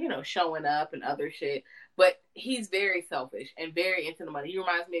 like, showing up and other shit? But he's very selfish and very into the money. He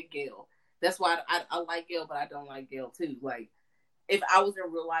reminds me of Gale. That's why I like Gale, but I don't like Gale too. Like, if I was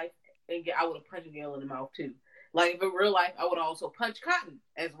in real life, I would have punched Gale in the mouth too. Like, if in real life, I would also punch Cotton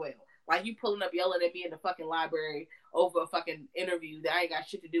as well. Like, you pulling up yelling at me in the fucking library over a fucking interview that I ain't got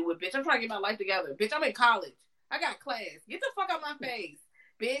shit to do with, bitch. I'm trying to get my life together. Bitch, I'm in college. I got class. Get the fuck out my face,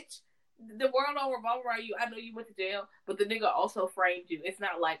 bitch. The world don't revolve around you. I know you went to jail, but the nigga also framed you. It's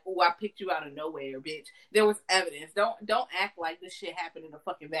not like, oh, I picked you out of nowhere, bitch. There was evidence. Don't act like this shit happened in a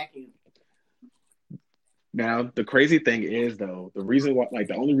fucking vacuum. Now, the crazy thing is, though, the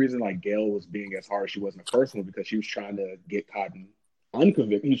only reason, like, Gale was being as hard as she was in the first one because she was trying to get Cotton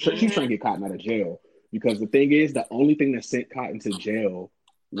unconvicted. She's trying to get Cotton out of jail. Because the thing is, the only thing that sent Cotton to jail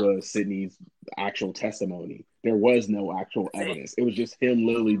was Sydney's actual testimony. There was no actual evidence. It was just him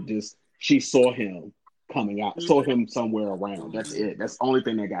literally she saw him coming out, saw him somewhere around. That's it. That's the only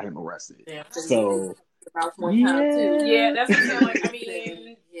thing that got him arrested. Yeah. So, that's what I'm saying. Like, I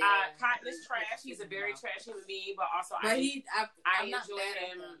mean, Cotton is trash. He's a very trash human being, but also I enjoy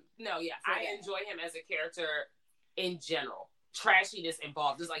him. I enjoy him as a character in general. Trashiness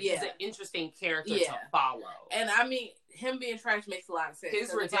involved. It's like he's an interesting character to follow. And I mean, him being trash makes a lot of sense.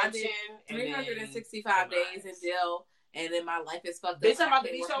 His redemption, 365 days in jail, and then my life is fucked up. Bitch, I'm about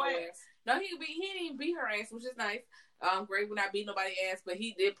to beat your ass. No, he didn't even beat her ass, which is nice. Greg would not beat nobody's ass, but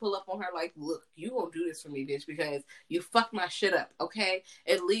he did pull up on her like, look, you gonna do this for me, bitch, because you fucked my shit up, okay?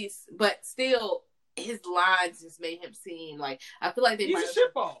 At least, but still, his lines just made him seem like, I feel like he's a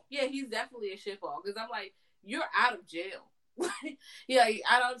shitball. Yeah, he's definitely a shitball, because I'm like, you're out of jail. Yeah,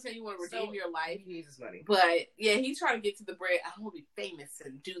 I don't understand you want to redeem your life. He needs his money. But yeah, he's trying to get to the bread. I want to be famous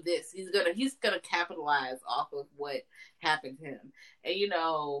and do this. He's gonna capitalize off of what happened to him. And you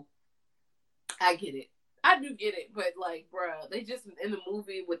know, I get it. I do get it, but like, bruh, they just in the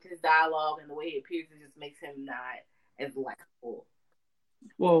movie with his dialogue and the way he appears, it just makes him not as likable.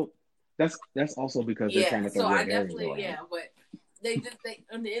 Well, that's also because they're trying to throw red herrings around. But they in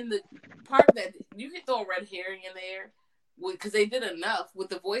the part of that you can throw a red herring in there because they did enough with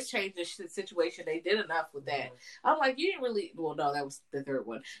the voice change situation. They did enough with that. I'm like, you didn't really. Well, no, that was the third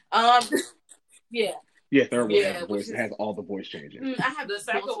one. Yeah. Yeah, third one has all the voice changes. I have the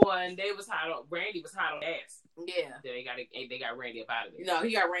second one. Randy was hot on ass. Yeah, they got Randy up out of there. No,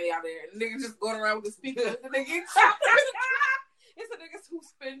 he got Randy out there. The nigga just going around with the speaker. The nigga, it's a nigga who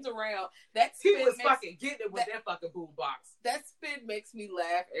spins around. That spin he was fucking getting it with that fucking boom box. That spin makes me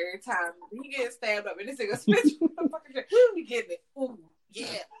laugh every time he gets stabbed up, and this nigga spins. He getting it. Ooh,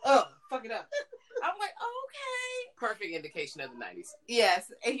 yeah. Fuck it up. I'm like, okay. Perfect indication of the 90s.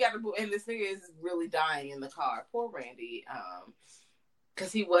 Yes, and this nigga is really dying in the car. Poor Randy,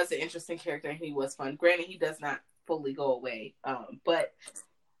 because he was an interesting character and he was fun. Granted, he does not fully go away, but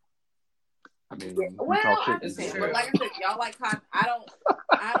I mean, I understand. But like I said, y'all like Cotton. I don't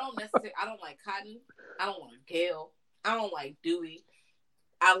like Cotton. I don't like Gail. I don't like Dewey.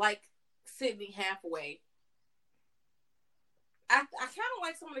 I like Sydney Hathaway. I kind of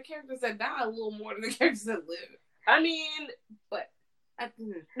like some of the characters that die a little more than the characters that live. I mean, but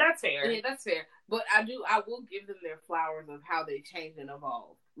that's fair. Yeah, that's fair. But I will give them their flowers of how they change and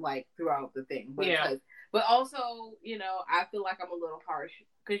evolve, like throughout the thing. But also, you know, I feel like I'm a little harsh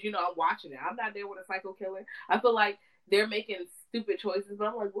because, you know, I'm watching it. I'm not there with a psycho killer. I feel like they're making stupid choices, but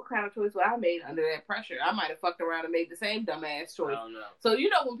I'm like, what kind of choice would I have made under that pressure? I might have fucked around and made the same dumbass choice. I don't know. So, you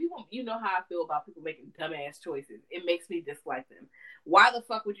know, when people, you know how I feel about people making dumbass choices. It makes me dislike them. Why the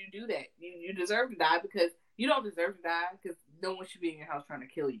fuck would you do that? You deserve to die because you don't deserve to die because no one should be in your house trying to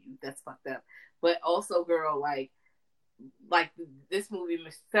kill you. That's fucked up. But also, girl, like this movie,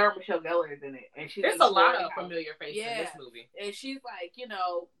 Sarah Michelle Gellar is in it, and she's there's a lot of familiar faces in this movie, and she's like, you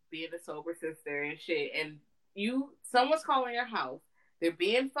know, being a sober sister and shit, and someone's calling your house, they're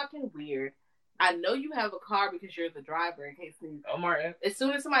being fucking weird. I know you have a car because you're the driver in case these. Oh, Martin. As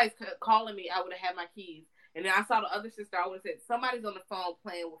soon as somebody's calling me, I would have had my keys, and then I saw the other sister. I would have said, somebody's on the phone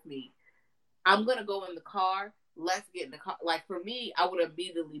playing with me. I'm gonna go in the car. Let's get in the car. Like, for me, I would have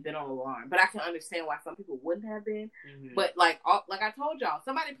immediately been on alarm. But I can understand why some people wouldn't have been. Mm-hmm. But, like I told y'all,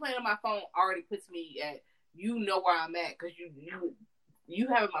 somebody playing on my phone already puts me at, you know where I'm at. Because you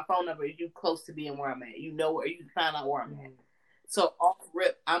having my phone number, you close to being where I'm at. You know where, you can find out where I'm at. So, off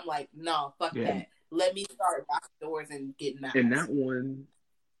rip, I'm like, no, fuck that. Let me start knocking doors and getting out. In that one,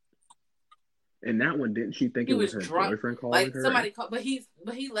 didn't she think it was her drunk. Boyfriend calling like, her? Somebody called, but he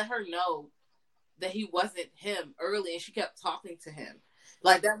let her know that he wasn't him early, and she kept talking to him.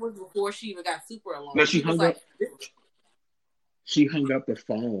 Like, that was before she even got super alone. No, she hung up. She hung up the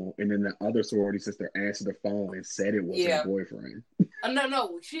phone, and then the other sorority sister answered the phone and said it was her boyfriend.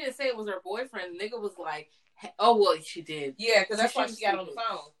 No, she didn't say it was her boyfriend. The nigga was like, oh, well, she did. Yeah, because that's why she got on the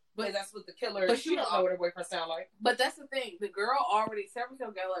phone. But that's what the killer. But she don't know what her boyfriend sound like. But that's the thing. The girl Sarah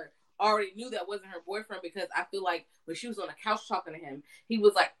Michelle Gellar already knew that wasn't her boyfriend, because I feel like when she was on the couch talking to him, he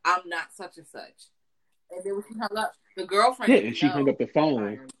was like, I'm not such and such. And then when she hung up, the girlfriend and she hung up the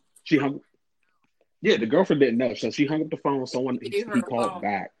phone. The girlfriend didn't know, so she hung up the phone. He called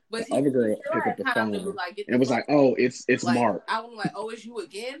back. But the other girl picked up the phone and was like, "Oh, it's like, Mark." I was like, "Oh, it's you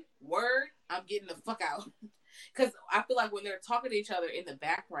again? Word, I'm getting the fuck out." Because I feel like when they're talking to each other in the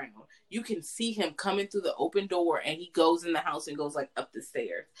background, you can see him coming through the open door, and he goes in the house and goes like up the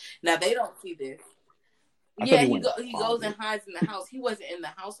stairs. Now they don't see this. He goes and hides in the house. He wasn't in the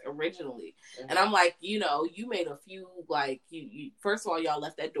house originally. Mm-hmm. And I'm like, you know, you made a few, like, you first of all, y'all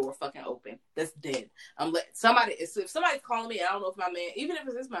left that door fucking open. That's dead. If somebody's calling me, I don't know if my man, even if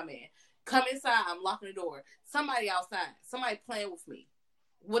it's my man, come inside, I'm locking the door. Somebody outside, somebody playing with me.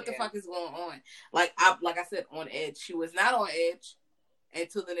 What the fuck is going on? Like I said, on edge. She was not on edge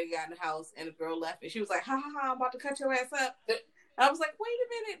until the nigga got in the house and the girl left. And she was like, ha, ha, ha, I'm about to cut your ass up. I was like, wait a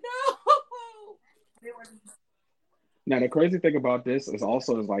minute, no. Now the crazy thing about this is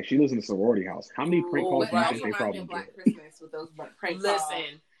like she lives in a sorority house. How many prank calls do you think they probably Black Christmas with those prank calls?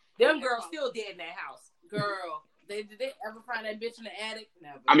 Listen, them girls still dead in that house. Girl, Did they ever find that bitch in the attic?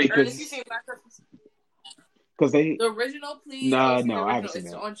 Never. I mean, Ernest, you seen Black Christmas? Because the original, please. No, I original. haven't seen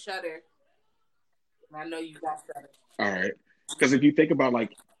It's that. on Shudder. I know you got Shudder. All right. Because if you think about,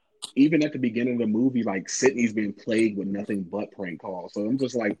 like, even at the beginning of the movie, like, Sydney's been plagued with nothing but prank calls. So I'm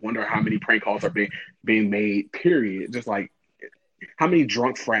just, like, wondering how many prank calls are being made, period. Just, like, how many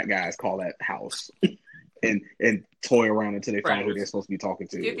drunk frat guys call that house and toy around until they find who they're supposed to be talking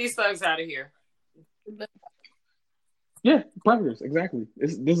to. Get these thugs out of here. Yeah, predators, exactly.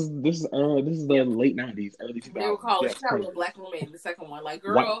 This is the late 90s, early 2000s. They were called yes, a black woman in the second one. Like,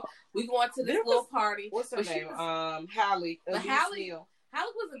 girl, we going to this little party. What's her name? Hallie. But Hallie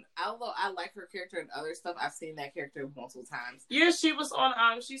wasn't, although I like her character and other stuff, I've seen that character multiple times. Yeah, she was on,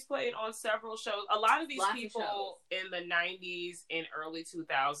 she's played on several shows. A lot of these people in the 90s and early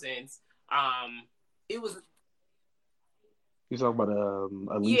 2000s, it was... You talking about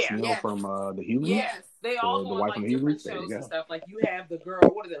Elise Neal from the Hughleys? Yes, they all on like different shows and stuff. Like you have the girl,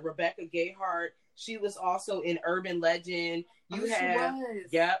 what is it, Rebecca Gayheart? She was also in Urban Legend. You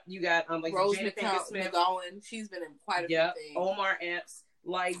you got like Rose Jada Pinkett Smith. McGowan. She's been in quite a few things. Omar Epps,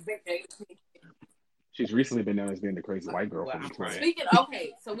 like she's recently been known as being the crazy white girl. Speaking,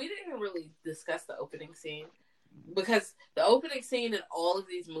 okay, so we didn't really discuss the opening scene because the opening scene in all of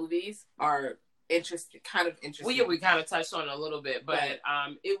these movies are interesting. Well, yeah, we kind of touched on it a little bit, but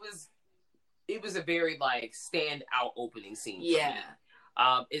it was a very like standout opening scene. Yeah,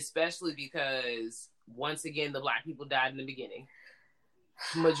 especially because once again the black people died in the beginning.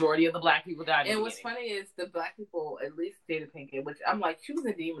 Majority of the black people died. And what's funny is the black people, at least Jada Pinkett, which I'm like, she was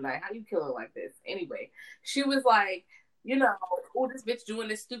a demon knight. How you kill her like this? Anyway, she was like, you know, oh, this bitch doing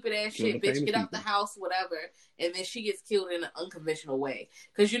this stupid ass shit, bitch, get out the house, whatever. And then she gets killed in an unconventional way.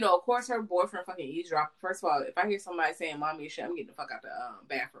 Because, you know, of course, her boyfriend fucking eavesdropped. First of all, if I hear somebody saying mommy and shit, I'm getting the fuck out the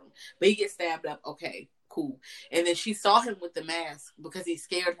bathroom. But he gets stabbed up, okay, cool. And then she saw him with the mask because he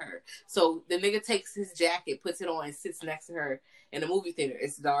scared her. So the nigga takes his jacket, puts it on, and sits next to her in the movie theater.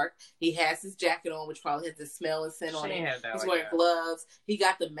 It's dark. He has his jacket on, which probably has the smell and scent on it. He's wearing gloves. He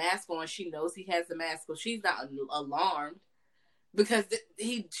got the mask on. She knows he has the mask, but she's not alarmed because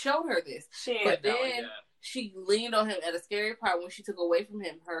he showed her this. But then she leaned on him at a scary part when she took away from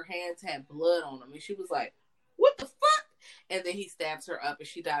him. Her hands had blood on them, and she was like, "What the fuck?" And then he stabs her up, and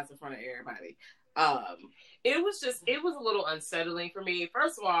she dies in front of everybody. It was a little unsettling for me.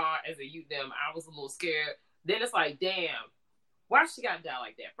 First of all, as a youth, I was a little scared. Then it's like, damn. Why she gotta die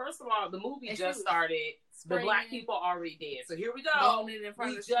like that? First of all, the movie just started. The black people already dead. So here we go.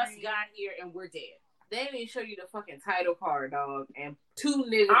 We just got here and we're dead. They didn't show you the fucking title card, dog. And two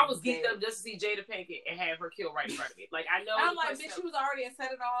niggas. I was geeked up just to see Jada Pinkett and have her killed right in front of me. Like, I know. I'm like, bitch, she was already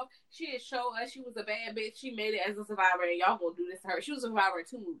set it off. She had showed us she was a bad bitch. She made it as a survivor, and y'all gonna do this to her. She was a survivor in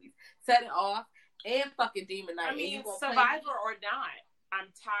 2 movies. Set it off and fucking Demon Knight. I mean, survivor or not, I'm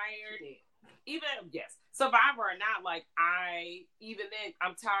tired. Survivor or not, like,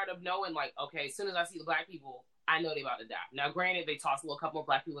 I'm tired of knowing, like, okay, as soon as I see the black people, I know they about to die. Now, granted, they tossed a little couple of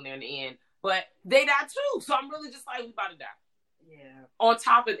black people in there in the end, but they died too. So I'm really just like, we about to die. Yeah. On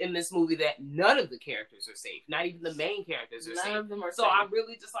top of in this movie that none of the characters are safe. Not even the main characters are safe. None of them are safe. So I'm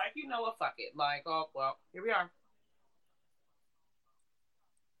really just like, you know what, fuck it. Like, oh, well, here we are.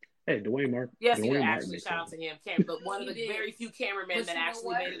 Hey, Dwayne Martin. Yes, actually, shout out to him. But one of the very few cameramen that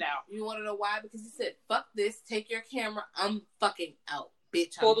actually made it out. You want to know why? Because he said, fuck this, take your camera, I'm fucking out,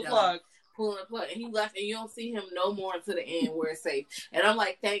 bitch. Pull the plug. Pulling the plug. And he left, and you don't see him no more until the end where it's safe. And I'm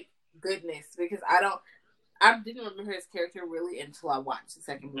like, thank goodness, because I didn't remember his character really until I watched the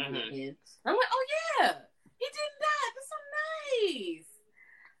second movie again. I'm like, oh yeah, he didn't die. That's so nice.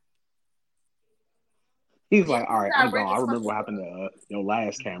 He's like, all right, I'm gone. I remember what happened to your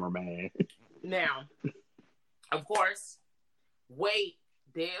last cameraman. Now, of course, wait,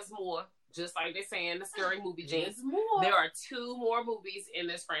 there's more. Just like they say in the scary movie, James. There are 2 more movies in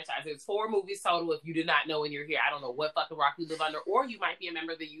this franchise. There's 4 movies total. If you did not know when you're here, I don't know what fucking rock you live under, or you might be a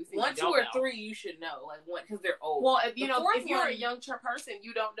member of the youth. 1, 2, or 3, you should know. Like, what? Because they're old. Well, if you're a young person,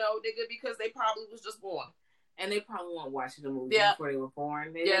 you don't know, nigga, because they probably was just born. And they probably weren't watching the movie before they were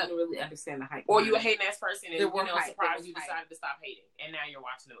born. They didn't really understand the hype. Or you a hating ass person and surprised you decided to stop hating. And now you're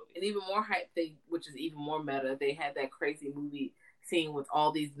watching the movie. And even more hype, which is even more meta, they had that crazy movie scene with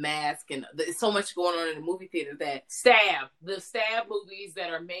all these masks and there's so much going on in the movie theater that... The Stab movies that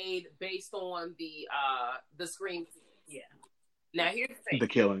are made based on the Scream. Yeah. Now here's the thing. The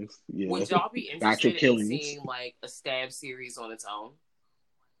killings. Yeah. Would y'all be interested in seeing like a Stab series on its own?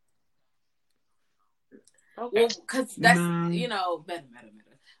 Okay. Well, because that's, meta.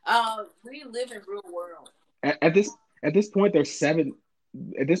 We live in real world. At this point, there's 7.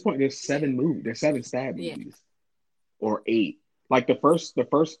 At this point, there's 7 movies. There's 7 Stab movies. or 8. Like the first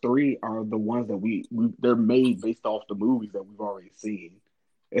 3 are the ones that they're made based off the movies that we've already seen,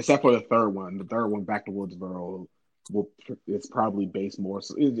 except for the third one. The third one, Back to Woodsboro, it's probably based more.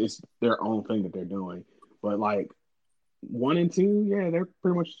 So it's their own thing that they're doing. But like 1 and 2, yeah, they're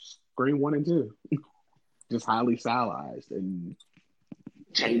pretty much Scream 1 and 2, just highly stylized and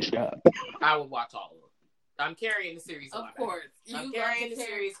changed up. I would watch all of them. I'm carrying the series on Of course. I'm carrying the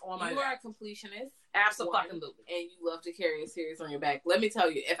series on my back. You are a completionist. Absolutely. And you love to carry a series on your back. Let me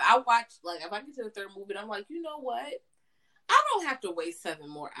tell you, if I get to the third movie and I'm like, you know what? I don't have to waste 7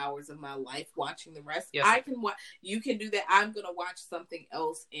 more hours of my life watching the rest. Yes, I can watch. You can do that. I'm going to watch something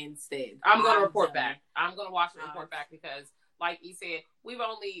else instead. I'm going to report back. I'm going to watch and report back because, like you said, we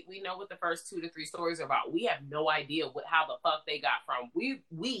know what the first 2 to 3 stories are about. We have no idea how the fuck they got from.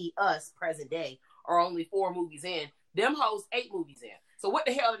 Us, present day, are only 4 movies in. Them hoes 8 movies in. So what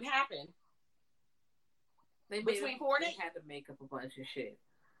the hell did happen? Between 4 and 8? They had to make up a bunch of shit.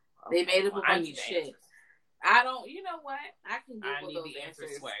 They made up a bunch of shit. Answers. I don't. You know what? I can Google those the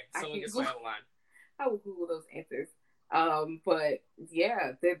answers. Sway. So we can sway the line. I will Google those answers. But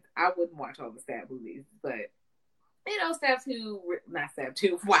yeah, I wouldn't watch all the Stab movies, but Stab 2, not Stab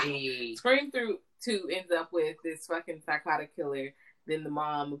 2. Wow. Scream 2 ends up with this fucking psychotic killer. Then the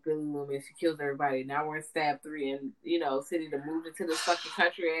mom of Billy Loomis, she kills everybody. Now we're in Stab 3, and City to move into this fucking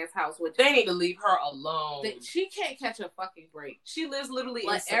country ass house. Which they need to leave her alone. She can't catch a fucking break. She lives literally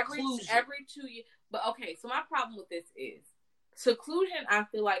like in seclusion. every 2 years. But okay, so my problem with this is seclusion. I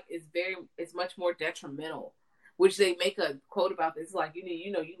feel like it's much more detrimental. Which they make a quote about this, like you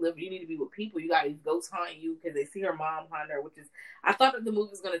need to be with people. You got these ghosts haunting you because they see her mom haunt her. Which is, I thought that the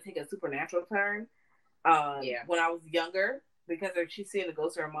movie was going to take a supernatural turn. When I was younger, because she's seeing the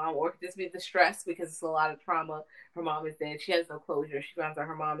ghost of her mom, or it could just be the stress because it's a lot of trauma. Her mom is dead. She has no closure. She finds out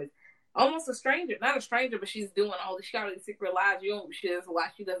her mom is almost a stranger, not a stranger, but she's doing all this. She got all these secret lives. There's a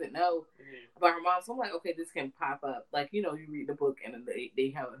lot she doesn't know about her mom. So I'm like, okay, this can pop up. Like, you read the book and they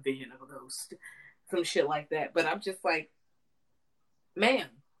have a vision of a ghost, some shit like that. But I'm just like, man,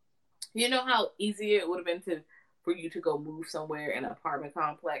 you know how easy it would have been for you to go move somewhere in an apartment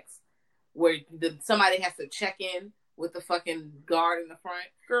complex where somebody has to check in with the fucking guard in the front.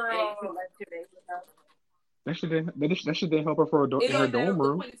 Girl. That should help her for in her dorm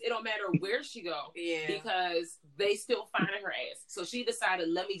room. It don't matter where she go, yeah, because they still finding her ass. So she decided,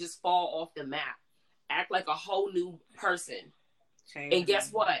 let me just fall off the map, act like a whole new person, and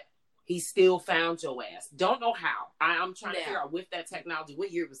guess what? He still found your ass. Don't know how. I'm trying to figure out with that technology.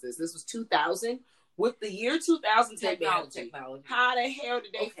 What year was this? This was 2000. With the year 2000 technology. How the hell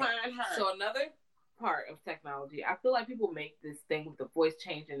did they find her? So another part of technology, I feel like people make this thing with the voice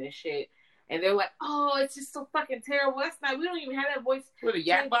changing and shit. And they're like, oh, it's just so fucking terrible. That's not, we don't even have that voice. With a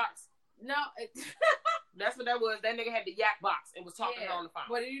yak box? No. That's what that was. That nigga had the yak box and was talking to her on the phone.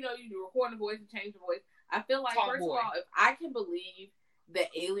 But you record the voice and change the voice. I feel like, first of all, if I can believe that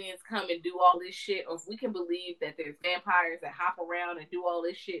aliens come and do all this shit, or if we can believe that there's vampires that hop around and do all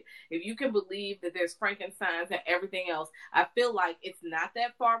this shit, if you can believe that there's Frankensteins and everything else, I feel like it's not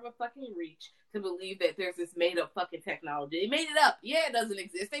that far of a fucking reach to believe that there's this made up fucking technology. They made it up. Yeah, it doesn't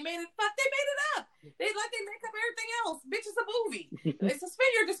exist. They made it up. They make up everything else. Bitch, it's a movie. Suspend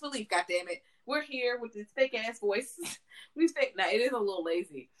your disbelief, goddammit. We're here with this fake ass voice. Now it is a little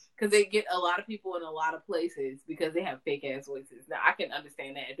lazy because they get a lot of people in a lot of places because they have fake ass voices. Now I can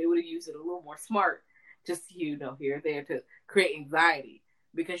understand that if they would have used it a little more smart, just here or there to create anxiety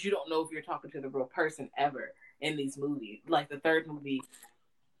because you don't know if you're talking to the real person ever in these movies. Like the third movie.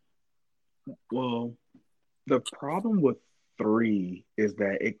 Well, the problem with 3 is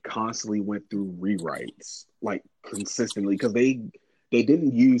that it constantly went through rewrites, like consistently, because they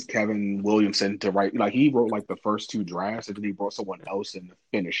didn't use Kevin Williamson to write. Like he wrote like the first 2 drafts, and then he brought someone else in to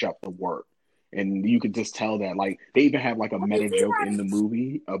finish up the work. And you could just tell that, like, they even have like a meta joke in the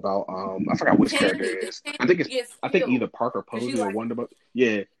movie about I forgot which character it is. I think either Parker Posey or Wonderboy.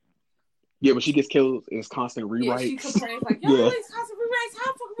 Yeah. Yeah, but she gets killed. It's constant rewrites. Yeah, she complains like, yo, it's constant rewrites.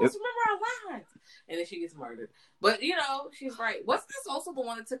 How fucking supposed to remember our lines? And then she gets murdered. But, she's right. Wasn't this also the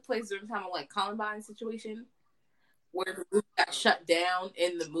one that took place during the time of, like, Columbine situation? Where the movie got shut down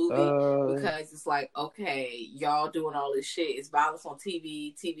in the movie because it's like, okay, y'all doing all this shit. It's violence on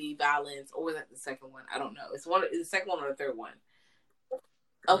TV violence. Or was that the second one? I don't know. It's the second one or the third one.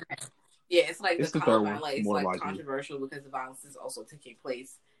 Okay. Yeah, it's like it's the Columbine. Like, it's like controversial because the violence is also taking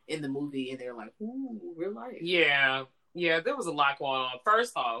place in the movie, and they're like, ooh, real life. Yeah, there was a lot going on.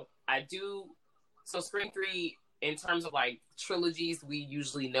 First off, Scream 3, in terms of like trilogies we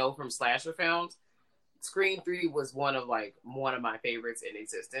usually know from slasher films, Scream 3 was one of my favorites in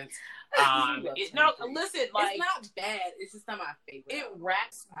existence. Listen, it's not bad. It's just not my favorite. It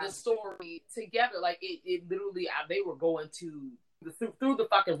wraps the story together. Like it literally, they were going to through the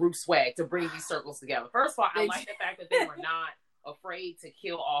fucking roof swag to bring these circles together. First of all, I like the fact that they were not afraid to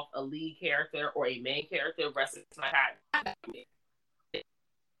kill off a lead character or a main character. Versus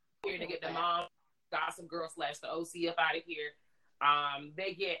here to get the mom, Gossip Girl / the OC up out of here.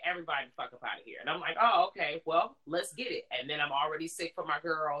 They get everybody the fuck up out of here. And I'm like, oh, okay, well, let's get it. And then I'm already sick for my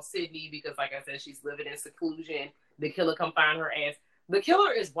girl, Sydney, because like I said, she's living in seclusion. The killer come find her ass. The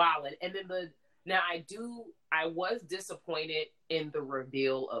killer is wilding. And then I was disappointed in the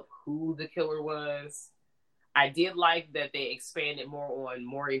reveal of who the killer was. I did like that they expanded more on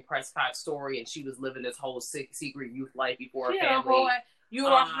Maureen Prescott's story, and she was living this whole secret youth life before her family. Boy, you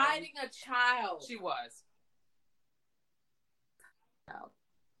were hiding a child. She was.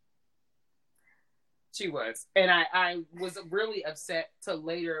 She was, and I was really upset to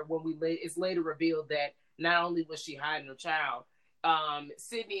later when it's later revealed that not only was she hiding her child,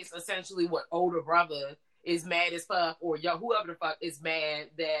 Sydney's essentially older brother is mad as fuck, or whoever the fuck is mad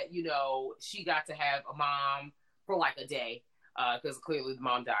that she got to have a mom for like a day, because clearly the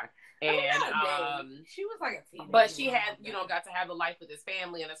mom died, and she was like a teenager, but she had got to have a life with his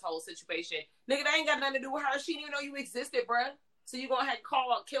family and this whole situation. Nigga, that ain't got nothing to do with her. She didn't even know you existed, bruh. So you gonna have to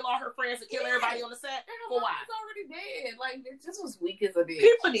kill all her friends and kill everybody on the set? For why? He's already dead. Like, it just was weak as a bitch.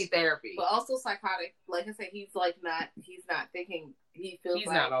 People need therapy, but also psychotic. Like I said, he's not thinking. He feels he's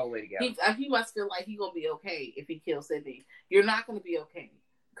like not all the way together. He must feel like he's gonna be okay if he kills Sydney. You're not gonna be okay,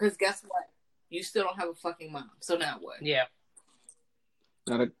 because guess what? You still don't have a fucking mom. So now what? Yeah.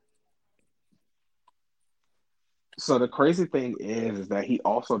 So the crazy thing is that he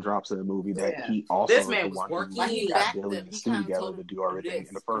also drops in the movie that he also this man was working. Like he got Billy and Stu together to do everything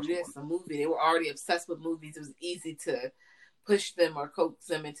in the first one. A movie. They were already obsessed with movies. It was easy to push them or coax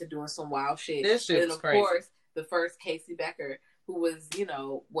them into doing some wild shit. This shit was crazy. And of course, the first Casey Becker, who was,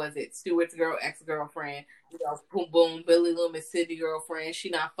 was it Stewart's ex-girlfriend, boom boom, Billy Loomis, Sydney girlfriend.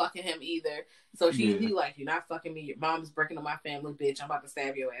 She not fucking him either. So he like, you're not fucking me. Your mom's breaking up my family, bitch. I'm about to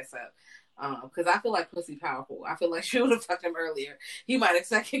stab your ass up. Because I feel like pussy powerful. I feel like she would have fucked him earlier. He might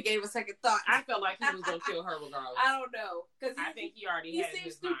have gave a second thought. I felt like he was gonna kill her regardless. I don't know, because I think he already had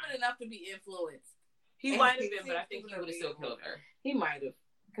seems stupid enough to be influenced. He might have been, but I think he would have still killed her. He might have,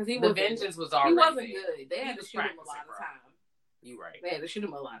 because the vengeance was already. He wasn't good. They had to shoot him a lot of times. You right. They had to shoot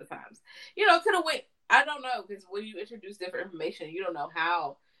him a lot of times. Could have went. I don't know, because when you introduce different information, you don't know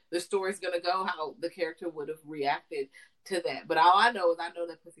how the story's gonna go, how the character would have reacted to that. But all I know is I know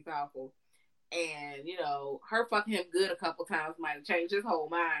that pussy powerful. And, her fucking him good a couple times might have changed his whole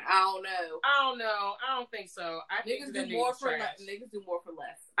mind. I don't know. I don't think so. I think niggas do more for less. Niggas do more for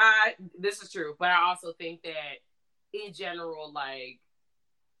less. This is true. But I also think that, in general, like,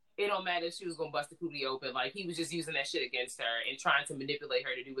 it don't matter if she was gonna bust the cootie open. Like, he was just using that shit against her and trying to manipulate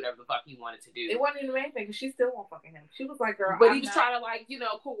her to do whatever the fuck he wanted to do. It wasn't even anything, because she still won't fucking him. She was like, girl, but he was trying to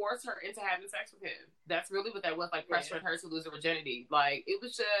coerce her into having sex with him. That's really what that was, like, pressuring her to lose her virginity. Like, it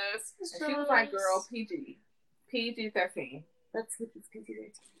was just. She was like, girl, PG-13. Let's keep this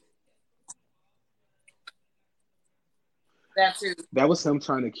PG-13. That was him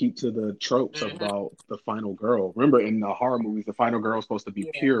trying to keep to the tropes about the final girl. Remember, in the horror movies, the final girl is supposed to be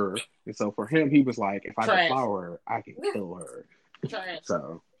pure, and so for him, he was like, "If I deflower her, I can kill her."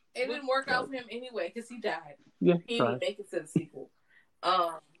 So it didn't work out for him anyway, because he died. Yeah, he didn't make it to the sequel.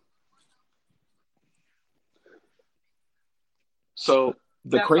 So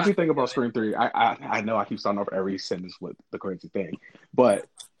the crazy thing about Scream 3, I know I keep starting off every sentence with the crazy thing, but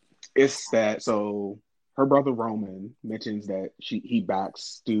it's that her brother Roman mentions that he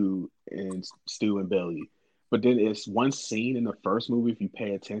backs Stu and Billy, but then it's one scene in the first movie, if you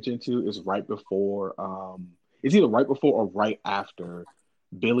pay attention to, is right before it's either right before or right after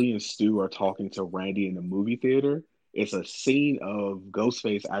Billy and Stu are talking to Randy in the movie theater. It's a scene of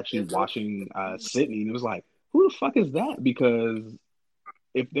Ghostface actually watching Sydney, and it was like, who the fuck is that? Because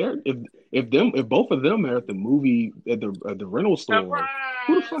if both of them are at the movie at the rental store,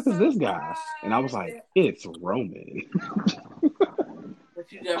 who the fuck is this guy? And I was like, it's Roman.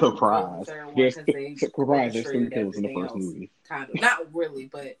 Surprise! There's 3 kills in the first movie. Kind of, not really,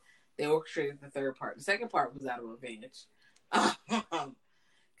 but they orchestrated the third part. The second part was out of revenge,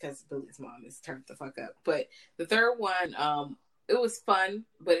 because Billy's mom is turned the fuck up. But the third one, it was fun,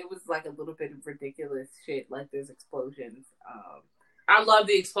 but it was like a little bit of ridiculous shit. Like, there's explosions. I love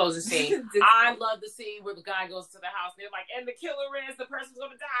the explosion scene. I love the scene where the guy goes to the house and they're like, and the killer is the person's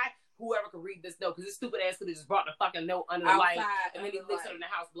gonna die. whoever could read this note, because this stupid ass could have just brought the fucking note under the light, and then he looks at it and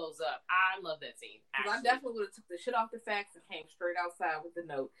the house blows up. I love that scene. Because I definitely would have took the shit off the fax and came straight outside with the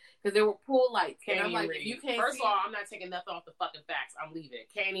note. Because there were pool lights. Can't and I'm even like, read. you can't First see. of all, I'm not taking nothing off the fucking fax. I'm leaving.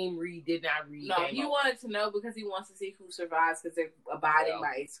 Can't even read, did not read. No, he wanted to know because he wants to see who survives because they're abiding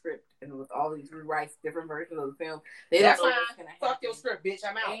by a script. And with all these rewrites, different versions of the film, they don't know what's going to happen. Fuck your script, bitch.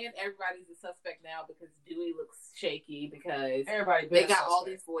 I'm out. And everybody's a suspect now because Dewey looks shaky because they got all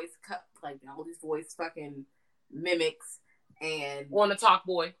these voice cut, like all these voice fucking mimics and on the Talk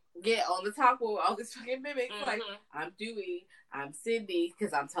Boy. Yeah, on the Talk Boy, all these fucking mimics. Mm-hmm. Like I'm Dewey, I'm Cindy,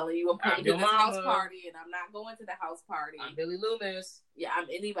 because I'm telling you I'm coming to this house party and I'm not going to the house party. I'm Billy Loomis. Yeah, I'm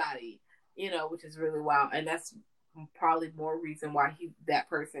anybody, which is really wild, and that's probably more reason why that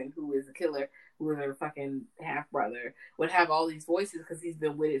person who is a killer, who is her fucking half brother, would have all these voices because he's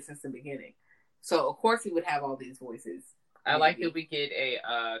been with it since the beginning. So of course he would have all these voices. I like that we get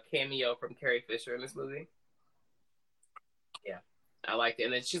a cameo from Carrie Fisher in this movie. Yeah, I like it,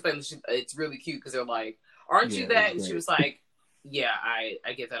 and then she's like, it's really cute because they're like, "Aren't you that?" And she was like, "Yeah,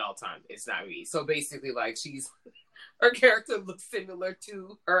 I get that all the time. It's not me." So basically, like her character looks similar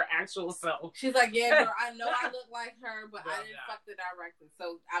to her actual self. She's like, yeah, girl, I know I look like her, but I didn't fuck the director,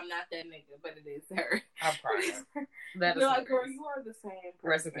 so I'm not that nigga, but it is her. I'm crying. You're like, girl, you are the same person.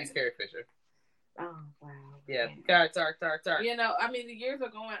 Rest in peace, Carrie Fisher. Oh, wow. Yeah, dark. I mean, the years are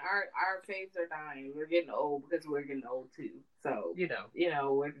going, our faves are dying. We're getting old because we're getting old, too. So,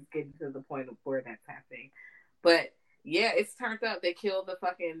 we're just getting to the point of where that's happening. But, yeah, it's turned up. They killed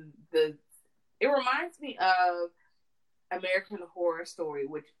it reminds me of American Horror Story,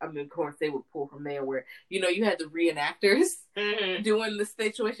 which, I mean, of course, they would pull from there where, you had the reenactors doing the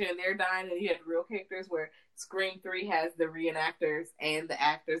situation and they're dying, and you had real characters where Scream 3 has the reenactors and the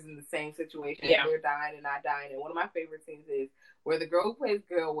actors in the same situation. Yeah. They're dying and not dying. And one of my favorite scenes is where the girl who plays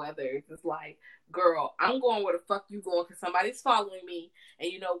Girl Weathers is like, girl, I'm going where the fuck you going because somebody's following me.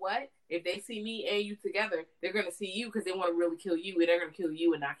 And you know what? If they see me and you together, they're going to see you because they want to really kill you. And they're going to kill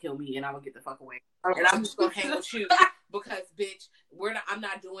you and not kill me. And I'm going to get the fuck away. And I'm just going to hang with you because, bitch, I'm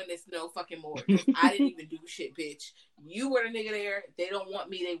not doing this no fucking more. I didn't even do shit, bitch. You were the nigga there. They don't want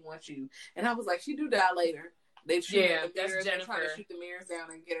me. They want you. And I was like, she do die later. They shoot the mirrors. They're trying to shoot the mirrors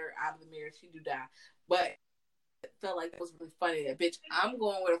down and get her out of the mirrors. She do die. But it felt like it was really funny that, bitch, I'm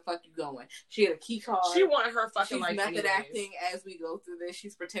going where the fuck you going. She had a key card. She wanted her fucking she's life method acting as we go through this.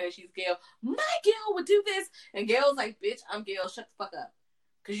 She's pretending she's Gail. My Gail would do this. And Gail's like, bitch, I'm Gail. Shut the fuck up.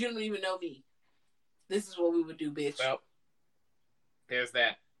 Because you don't even know me. This is what we would do, bitch. Well, there's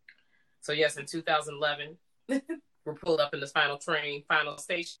that. So, yes, in 2011, we're pulled up in this final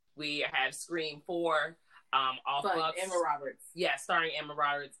station. We had Scream 4, off Bucks. Emma Roberts. Yeah, starring Emma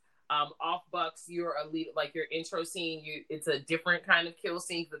Roberts. Off Bucks, you're a lead, like your intro scene, it's a different kind of kill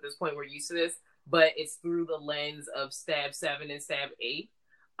scene because at this point we're used to this, but it's through the lens of Stab 7 and Stab 8.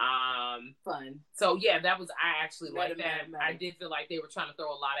 Fun. So yeah, I actually like that. I did feel like they were trying to throw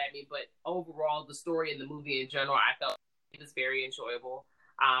a lot at me, but overall the story and the movie in general, I felt it was very enjoyable.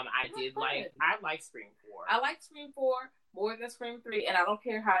 I like Scream 4. I like Scream 4 more than Scream 3, and I don't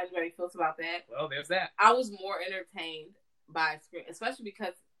care how anybody feels about that. Well, there's that. I was more entertained by Scream, especially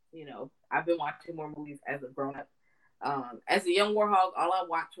because, I've been watching more movies as a grown-up. As a young warhog, all I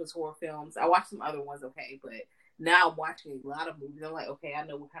watched was horror films. I watched some other ones, okay, but now I'm watching a lot of movies. I'm like, okay, I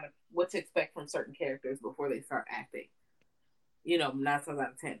know what to expect from certain characters before they start acting. 9 times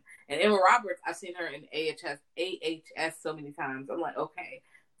out of 10. And Emma Roberts, I've seen her in AHS so many times. I'm like, okay,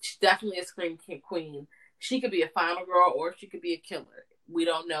 she's definitely a Scream queen. She could be a final girl or she could be a killer. We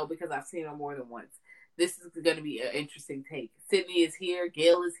don't know because I've seen her more than once. This is going to be an interesting take. Sydney is here.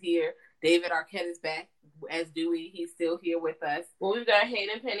 Gail is here. David Arquette is back as Dewey. He's still here with us. Well, we've got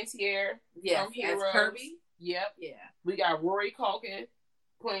Hayden Panettiere from Heroes. As Kirby. Yep. Yeah. We got Rory Culkin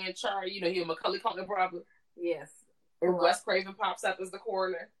playing Charlie. He a Macaulay Culkin brother. Yes. And Wes Craven pops up as the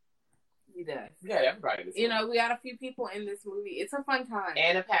coroner. He does. We got everybody in this movie. We got a few people in this movie. It's a fun time.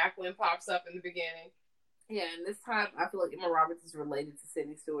 Anna Paquin pops up in the beginning. Yeah, and this time I feel like Emma Roberts is related to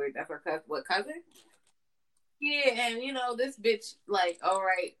Sydney Stewart. That's her cousin. What, cousin? Yeah, and this bitch, like, all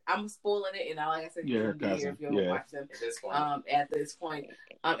right, I'm spoiling it, and like I said, you can be here if you ever watch them. At this point,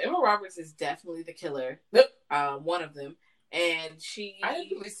 Emma Roberts is definitely the killer. One of them, and I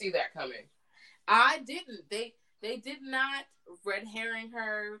didn't really see that coming. I didn't. They did not red herring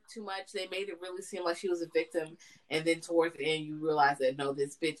her too much. They made it really seem like she was a victim, and then towards the end, you realize that no,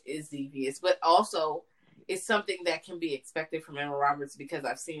 this bitch is devious, but also it's something that can be expected from Emma Roberts because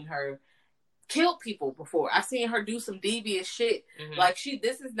I've seen her kill people before. I've seen her do some devious shit. Mm-hmm. Like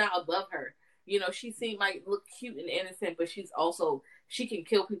this is not above her. She seemed like look cute and innocent, but she's she can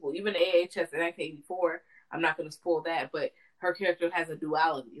kill people. Even AHS in 1984, I'm not going to spoil that, but her character has a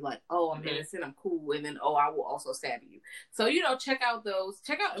duality. Like, oh, I'm innocent, I'm cool, and then, oh, I will also stab you. So, you know, check out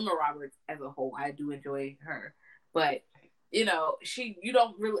Emma Roberts as a whole. I do enjoy her. But, you know,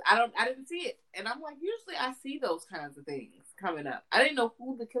 I didn't see it. And I'm like, usually I see those kinds of things coming up. I didn't know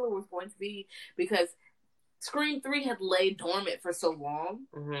who the killer was going to be because Scream 3 had laid dormant for so long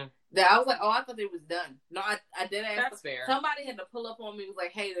that I was like, oh, I thought it was done. No, I did ask. That's fair. Somebody had to pull up on me and was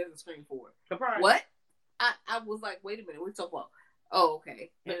like, hey, there's a Scream 4. Surprise. What? I was like, wait a minute, we're talking about, oh,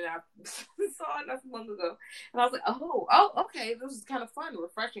 okay. And I saw it not so long ago. And I was like, oh, okay, this is kind of fun,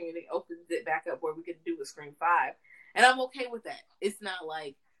 refreshing. And they opened it back up where we could do a Scream 5. And I'm okay with that. It's not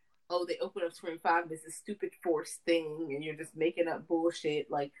like, oh, they open up Scream 5 and it's a stupid forced thing and you're just making up bullshit.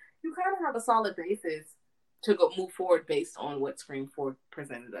 Like, you kind of have a solid basis to go move forward based on what Scream 4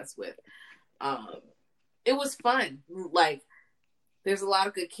 presented us with. It was fun. Like, there's a lot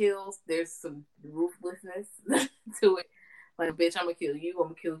of good kills. There's some ruthlessness to it. Like, bitch, I'm gonna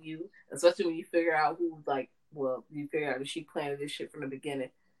kill you. Especially when you figure out you figure out that she planted this shit from the beginning.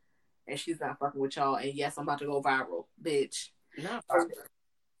 And she's not fucking with y'all. And yes, I'm about to go viral, bitch. Not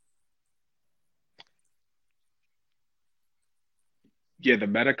Yeah, the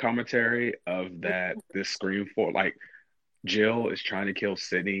meta commentary of that, this Scream 4, like, Jill is trying to kill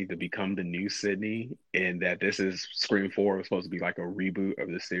Sydney to become the new Sydney, and that this is Scream 4 was supposed to be like a reboot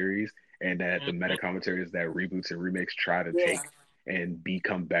of the series, and that the meta commentary is that reboots and remakes try to take and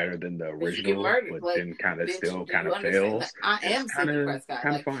become better than the original, but like, then kind of still kind of fails. I am Sidney Prescott.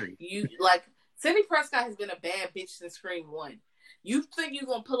 Kind of funny. Sidney Prescott has been a bad bitch since Scream 1. You think you're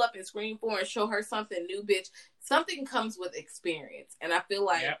gonna pull up in Scream 4 and show her something new, bitch? Something comes with experience, and I feel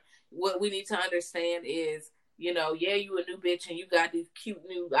like what we need to understand is, you know, yeah, you a new bitch and you got these cute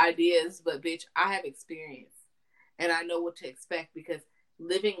new ideas, but bitch, I have experience and I know what to expect because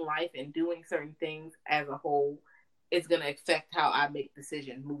living life and doing certain things as a whole is going to affect how I make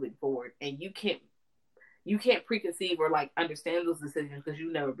decisions moving forward. And you can't preconceive or like understand those decisions because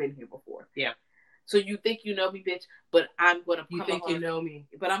you've never been here before. Yeah. So you think you know me, bitch, but I'm going to You think you know me.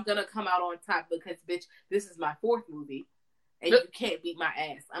 But I'm going to come out on top because, bitch, this is my 4th movie and you can't beat my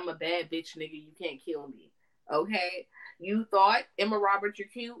ass. I'm a bad bitch, nigga. You can't kill me. Okay, you thought Emma Roberts, you're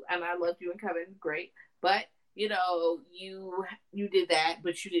cute, and I loved you in Coven, great. But you know, you did that,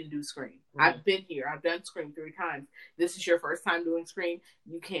 but you didn't do Scream. I've been here. I've done Scream 3 times. This is your first time doing Scream.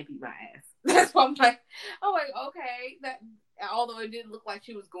 You can't beat my ass. That's why I'm like, okay. That although it didn't look like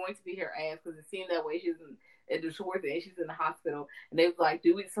she was going to beat her ass because it seemed that way. She's towards the end, she's in the hospital, and they was like,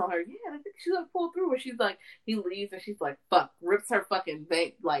 "Do we tell her? Yeah, I think she's gonna pull through." And she's like, he leaves, and she's like, "Fuck!" Rips her fucking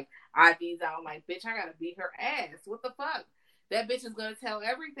like IVs out. I'm like, "Bitch, I gotta beat her ass. What the fuck? That bitch is gonna tell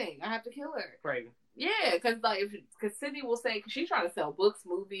everything. I have to kill her." Crazy. Yeah, because Sydney will say, cause she's trying to sell books,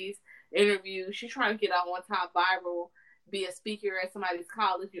 movies, interviews. She's trying to get out on top, viral, be a speaker at somebody's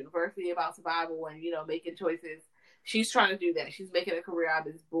college, university about survival, and making choices. She's trying to do that. She's making a career out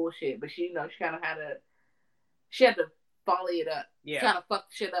of this bullshit, but she kind of she had to volley it up. Yeah. Kind of fuck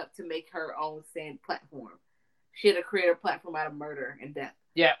shit up to make her own stand platform. She had to create a platform out of murder and death.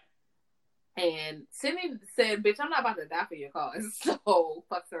 Yeah. And Sydney said, "Bitch, I'm not about to die for your cause." So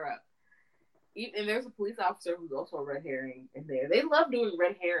fucks her up. And there's a police officer who's also a red herring in there. They love doing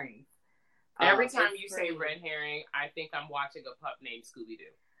red herrings. Every time you say red herring, I think I'm watching a pup named Scooby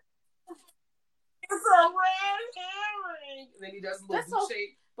Doo. It's a red herring. And then he does a little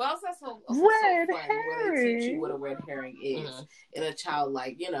shake. But also that's so fun when they teach you what a red herring is in a child,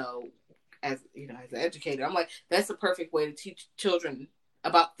 as an educator. I'm like, that's the perfect way to teach children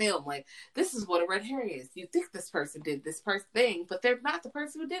about film. Like, this is what a red herring is. You think this person did this thing, but they're not the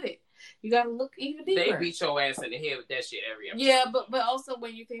person who did it. You got to look even deeper. They beat your ass in the head with that shit every episode. Yeah, but also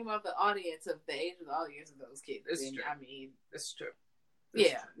when you think about the audience of the age of the audience of those kids, it's true. I mean, it's true.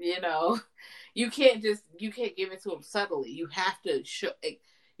 Yeah, you can't give it to them subtly. You have to show.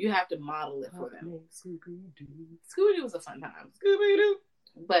 You have to model it for them. Scooby-Doo was a fun time. Scooby-Doo.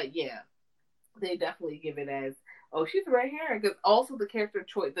 But yeah, they definitely give it as, oh, she's a red herring. Because also the character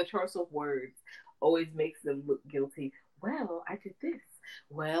choice, the choice of words always makes them look guilty. Well, I did this.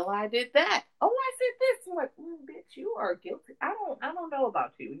 Well, I did that. Oh, I said this. I'm like, bitch, you are guilty. I don't know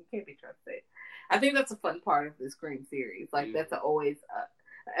about you. You can't be trusted. I think that's a fun part of the Scream series. Like, that's always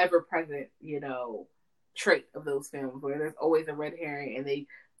ever-present, trait of those films where there's always a red herring and they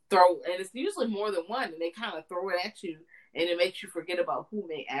throw, and it's usually more than one, and they kind of throw it at you, and it makes you forget about who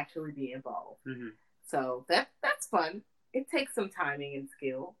may actually be involved. Mm-hmm. So that's fun. It takes some timing and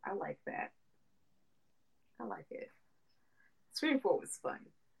skill. I like that. I like it. Scream 4 was fun.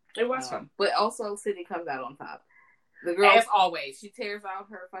 It was fun. But also, Sydney comes out on top. The girl, as always, she tears out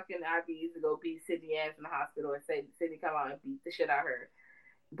her fucking IVs to go beat Sydney ass in the hospital and say Sydney come out and beat the shit out of her.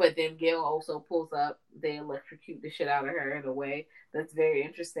 But then Gail also pulls up. They electrocute the shit out of her in a way that's very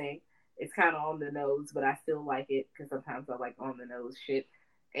interesting. It's kind of on the nose, but I still like it because sometimes I like on the nose shit.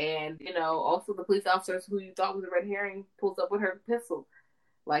 And, you know, also the police officers who you thought was a red herring pulls up with her pistol.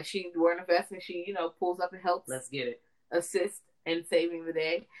 Like, she's wearing a vest and she, you know, pulls up and helps. Let's get it. Assist in saving the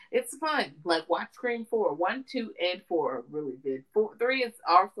day. It's fun. Like, watch Scream 4. 1, 2, and 4 are really good. 3 is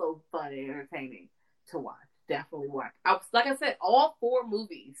also fun and entertaining to watch. Definitely watch. Like I said, all 4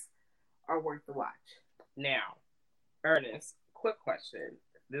 movies are worth the watch. Now, Ernest, quick question.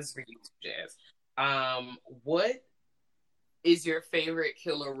 This is for you, Jazz. What is your favorite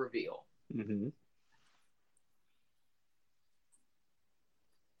killer reveal? Mm-hmm.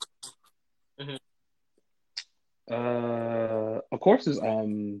 Of course,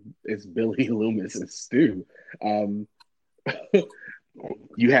 it's Billy Loomis and Stu.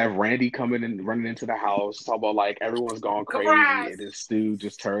 You have Randy coming and running into the house, talk about like everyone's gone crazy, and then Stu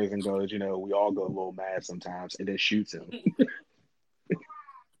just turns and goes, you know, we all go a little mad sometimes, and then shoots him.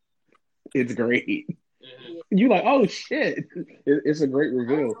 It's great. You're like, oh shit! It's a great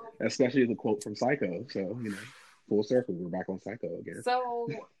reveal, especially the quote from Psycho. So you know, full circle, we're back on Psycho again. So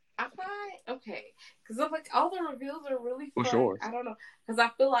I find okay because I'm like all the reveals are really fun. For sure. I don't know because I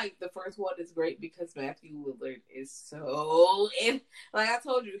feel like the first one is great because Matthew Lillard is so in. Like I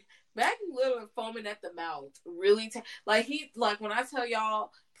told you, Matthew Lillard foaming at the mouth really like when I tell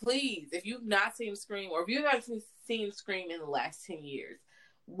y'all, please, if you've not seen Scream or if you haven't seen Scream in the last 10 years,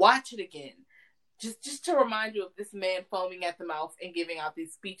 watch it again. Just to remind you of this man foaming at the mouth and giving out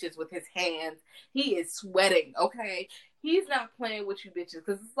these speeches with his hands. He is sweating, okay? He's not playing with you bitches.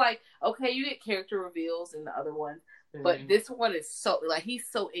 Because it's like, okay, you get character reveals in the other ones. Mm-hmm. But this one is so, like, he's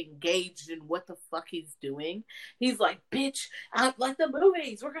so engaged in what the fuck he's doing. He's like, bitch, I like the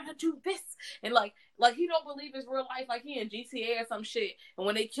movies. We're going to do this. And, like he don't believe it's real life. Like, he in GTA or some shit. And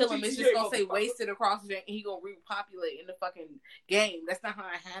when they kill him, it's just going to say wasted across the and he going to repopulate in the fucking game. That's not how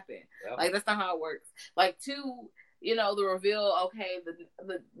it happened. Yep. Like, that's not how it works. Like, 2, you know, the reveal, okay,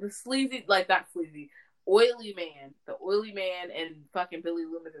 the sleazy, like, not sleazy, the oily man and fucking Billy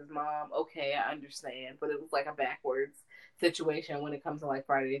Loomis' mom, okay, I understand, but it was like a backwards situation when it comes to like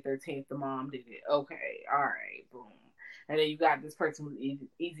Friday the 13th, the mom did it, okay, alright, boom. And then you got this person who's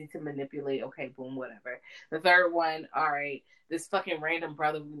easy to manipulate, okay, boom, whatever. The third one, alright, this fucking random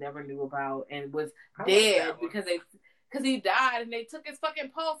brother we never knew about and was dead because he died and they took his fucking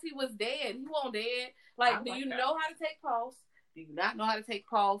pulse, he was dead, he wasn't dead. Like, do you know how to take pulse? Do you not know how to take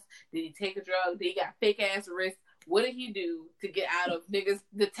pulse? Did he take a drug? Did he got fake ass wrists? What did he do to get out of niggas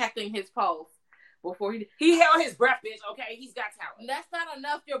detecting his pulse before he held his breath, bitch? Okay, he's got talent. That's not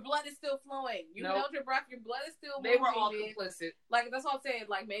enough. Your blood is still flowing. You held your breath. Your blood is still moving. They were all complicit. Like that's what I'm saying.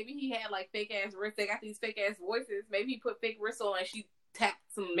 Like maybe he had like fake ass wrists. They got these fake ass voices. Maybe he put fake wrists on and she tapped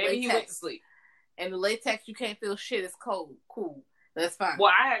some. Maybe latex. He went to sleep. And the latex, you can't feel shit. It's cold. Cool. That's fine.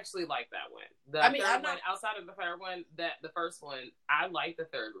 Well, I actually like that one. I'm not outside of the third one. The first one, I like the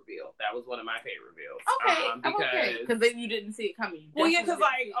third reveal. That was one of my favorite reveals. Okay, because then you didn't see it coming. Well, yeah, because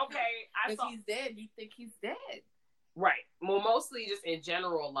he's dead. You think he's dead, right? Well, mostly just in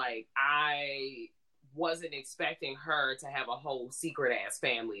general, like I wasn't expecting her to have a whole secret ass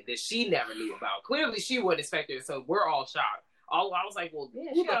family that she never knew about. Clearly, she wouldn't expect it, so we're all shocked. I was like, well,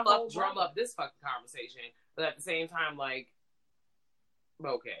 who the fuck drum up this fucking conversation? But at the same time, like.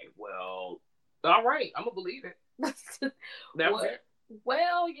 Okay, well, all right, I'm gonna believe it.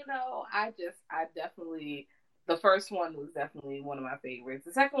 Well, you know, I definitely the first one was definitely one of my favorites.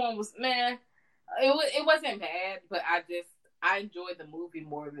 The second one was it wasn't bad, but I enjoyed the movie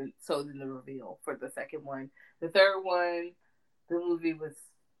more than the reveal for the second one. The third one, the movie was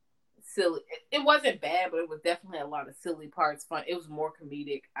silly. It wasn't bad, but it was definitely a lot of silly parts. Fun. It was more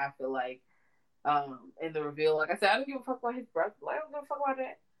comedic. I feel like. In the reveal, like I said, I don't give a fuck about his brother. Like, I don't give a fuck about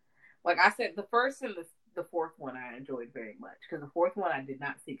that. Like I said, the first and the fourth one I enjoyed very much because the fourth one I did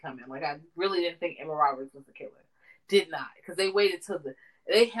not see coming. Like I really didn't think Emma Roberts was the killer. Did not because they waited till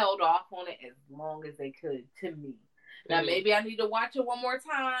they held off on it as long as they could. To me, now maybe I need to watch it one more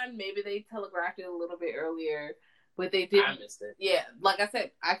time. Maybe they telegraphed it a little bit earlier, but they didn't. I missed it. Yeah, like I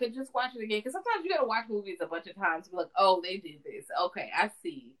said, I could just watch it again because sometimes you gotta watch movies a bunch of times to be like, oh, they did this. Okay, I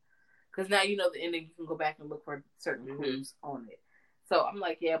see. Because now you know the ending, you can go back and look for certain clues on it. So I'm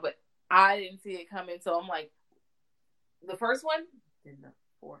like, yeah, but I didn't see it coming. So I'm like, the first one, then the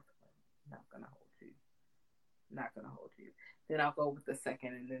fourth one, not gonna hold you. Then I'll go with the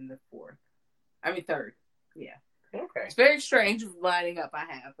second and then the third. Yeah. Okay. It's very strange lining up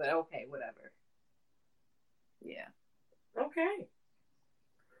I have, but okay, whatever. Yeah. Okay.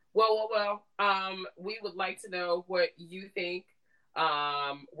 Well. We would like to know what you think.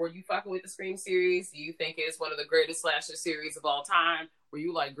 Were you fucking with the Scream series? Do you think it's one of the greatest slasher series of all time? Were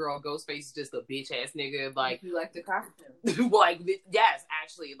you like, girl, Ghostface is just a bitch ass nigga? Like, you like the costume? Like, yes,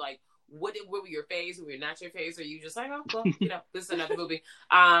 actually, like. What were your faves? What were not your faves? Or you just like, oh, well, this is another movie.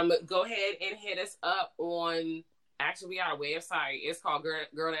 Go ahead and hit us up on. Actually, we got a website. It's called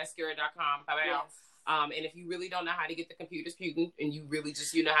girlthatscared.com. Yes. And if you really don't know how to get the computers puking, and you really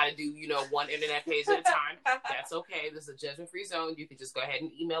just know how to do one internet page at a time, that's okay. This is a judgment-free zone. You can just go ahead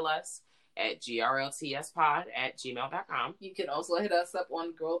and email us at grltspod@gmail.com. You can also hit us up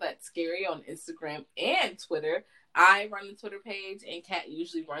on Girl That's Scary on Instagram and Twitter. I run the Twitter page, and Kat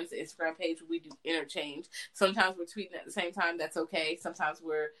usually runs the Instagram page. We do interchange. Sometimes we're tweeting at the same time. That's okay. Sometimes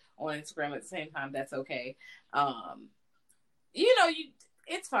we're on Instagram at the same time. That's okay.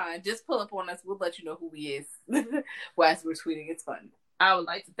 It's fine. Just pull up on us. We'll let you know who we is whilst we're tweeting. It's fun. I would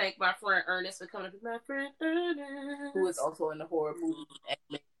like to thank my friend Ernest for coming to my friend Ernest, who is also in the horror movie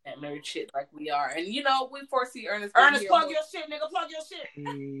and nerd shit like we are. And we foresee Ernest. Ernest, plug your shit, nigga. Plug your shit.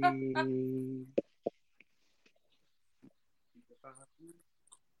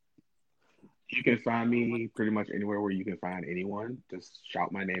 You can find me pretty much anywhere where you can find anyone. Just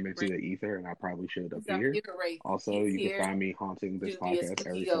shout my name into the ether, and I probably should appear. Also, you can find me haunting this podcast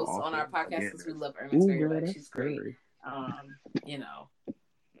every so often. On our podcast, because we love Ernest very much. She's great. And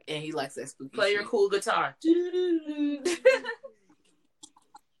he likes that spooky. Play your cool guitar.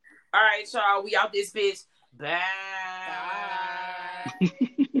 All right, y'all. We out this bitch. Bye.